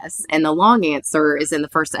is yes. And the long answer is in the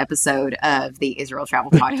first episode of the Israel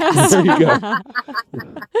Travel Podcast. There you go.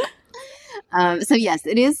 So yes,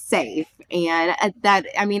 it is safe. And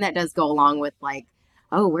that does go along with like,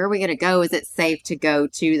 oh, where are we going to go? Is it safe to go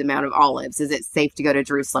to the Mount of Olives? Is it safe to go to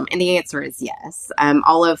Jerusalem? And the answer is yes.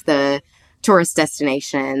 All of the tourist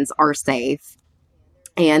destinations are safe,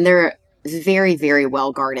 and they're very, very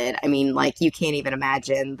well guarded. I mean, like, you can't even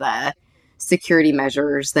imagine the security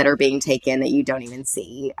measures that are being taken that you don't even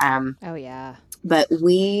see. Oh, yeah. But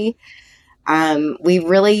we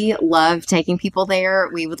really love taking people there.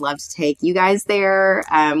 We would love to take you guys there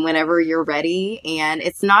whenever you're ready. And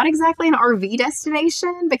it's not exactly an RV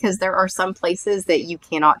destination, because there are some places that you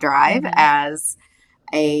cannot drive as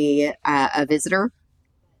a visitor.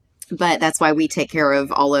 But that's why we take care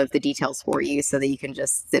of all of the details for you, so that you can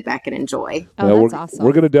just sit back and enjoy. Oh, that's awesome.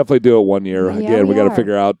 We're going to definitely do it one year. Yeah, Again, we got to are.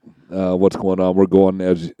 figure out what's going on. We're going,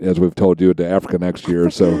 as we've told you, to Africa next year,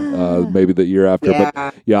 so maybe the year after. Yeah.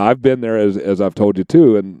 But yeah, I've been there, as I've told you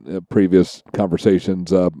too, in previous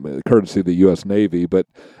conversations, courtesy of the U.S. Navy. But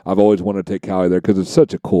I've always wanted to take Callie there because it's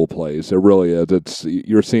such a cool place. It really is.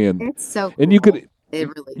 You're seeing, It's so cool. and you could. It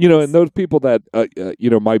really And is. those people that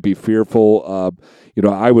might be fearful.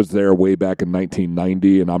 I was there way back in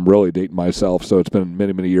 1990, and I'm really dating myself, so it's been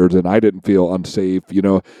many, many years, and I didn't feel unsafe.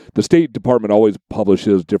 The State Department always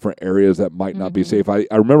publishes different areas that might not be safe. I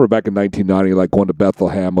remember back in 1990, like going to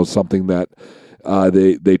Bethlehem was something that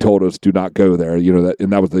they told us do not go there.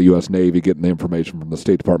 And that was the U.S. Navy getting the information from the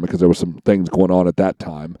State Department, because there was some things going on at that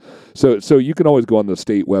time. So you can always go on the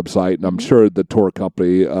state website, and I'm sure the tour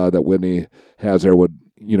company that Whitney has there would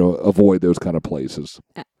avoid those kind of places.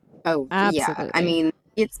 Oh, Absolutely. yeah. I mean,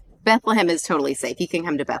 Bethlehem is totally safe. You can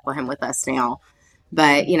come to Bethlehem with us now.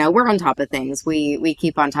 But, we're on top of things. We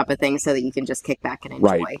keep on top of things so that you can just kick back and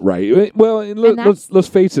enjoy. Right. Well, and let's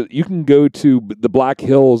face it. You can go to the Black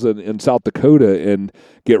Hills in South Dakota and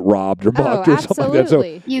get robbed or mugged or something like that. So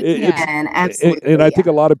absolutely. You it's- can, absolutely. and I think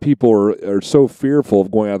a lot of people are so fearful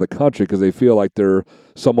of going out of the country because they feel like they're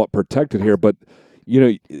somewhat protected here. But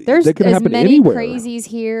There's that can as happen many anywhere. crazies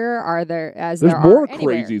here are there as There's there more are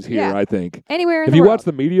anywhere. crazies here, Yeah. I think. Anywhere in If the you world. watch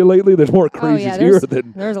the media lately, there's more crazies yeah, here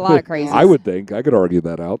than there's a lot of crazies. I would think. I could argue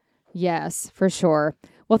that out. Yes, for sure.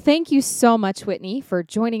 Well, thank you so much, Whitney, for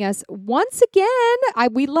joining us once again.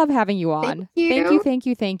 We love having you on.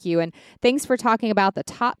 Thank you. And thanks for talking about the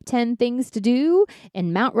top 10 things to do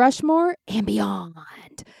in Mount Rushmore and beyond.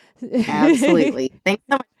 Absolutely. Thanks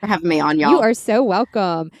so much for having me on, y'all. You are so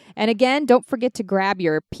welcome. And again, don't forget to grab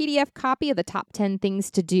your PDF copy of the top 10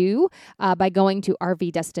 things to do by going to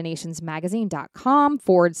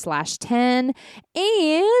rvdestinationsmagazine.com/10.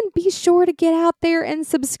 And be sure to get out there and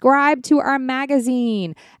subscribe to our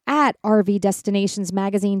magazine at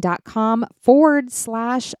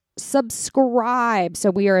rvdestinationsmagazine.com/subscribe.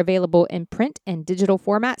 So we are available in print and digital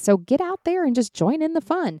format. So get out there and just join in the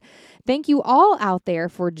fun. Thank you all out there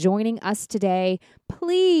for joining us today.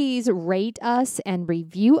 Please rate us and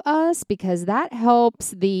review us, because that helps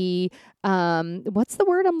the what's the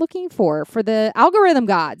word I'm looking for the algorithm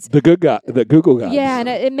gods. The Google gods. Yeah, and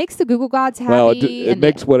it makes the Google gods happy. Well, it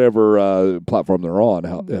makes whatever platform they're on. It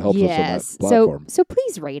helps us on that platform. So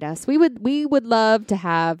please rate us. We would love to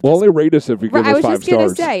have. Well, only rate us if you give I us was 5 just going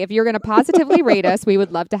to stars. say, if you're going to positively rate us, we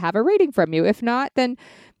would love to have a rating from you. If not, then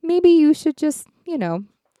maybe you should just,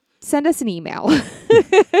 send us an email.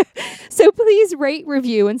 So please rate,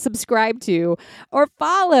 review, and subscribe to or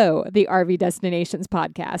follow the RV Destinations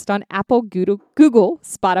podcast on Apple, Google,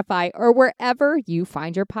 Spotify, or wherever you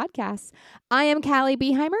find your podcasts. I am Callie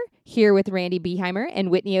Beheimer, here with Randy Beheimer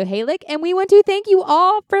and Whitney O'Halick, and we want to thank you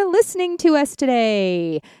all for listening to us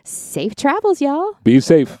today. Safe travels, y'all. Be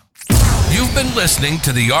safe. You've been listening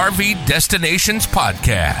to the RV Destinations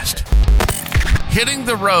Podcast. Hitting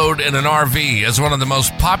the road in an RV is one of the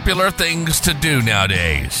most popular things to do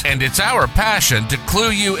nowadays, and it's our passion to clue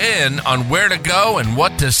you in on where to go and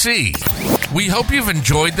what to see. We hope you've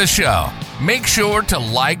enjoyed the show. Make sure to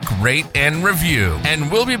like, rate, and review,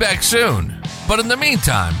 and we'll be back soon. But in the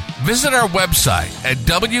meantime, visit our website at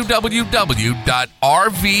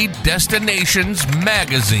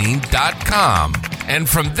www.rvdestinationsmagazine.com. And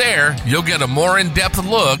from there, you'll get a more in-depth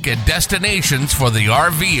look at destinations for the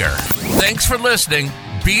RVer. Thanks for listening.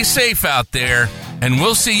 Be safe out there, and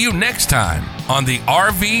we'll see you next time on the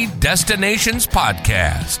RV Destinations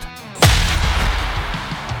Podcast.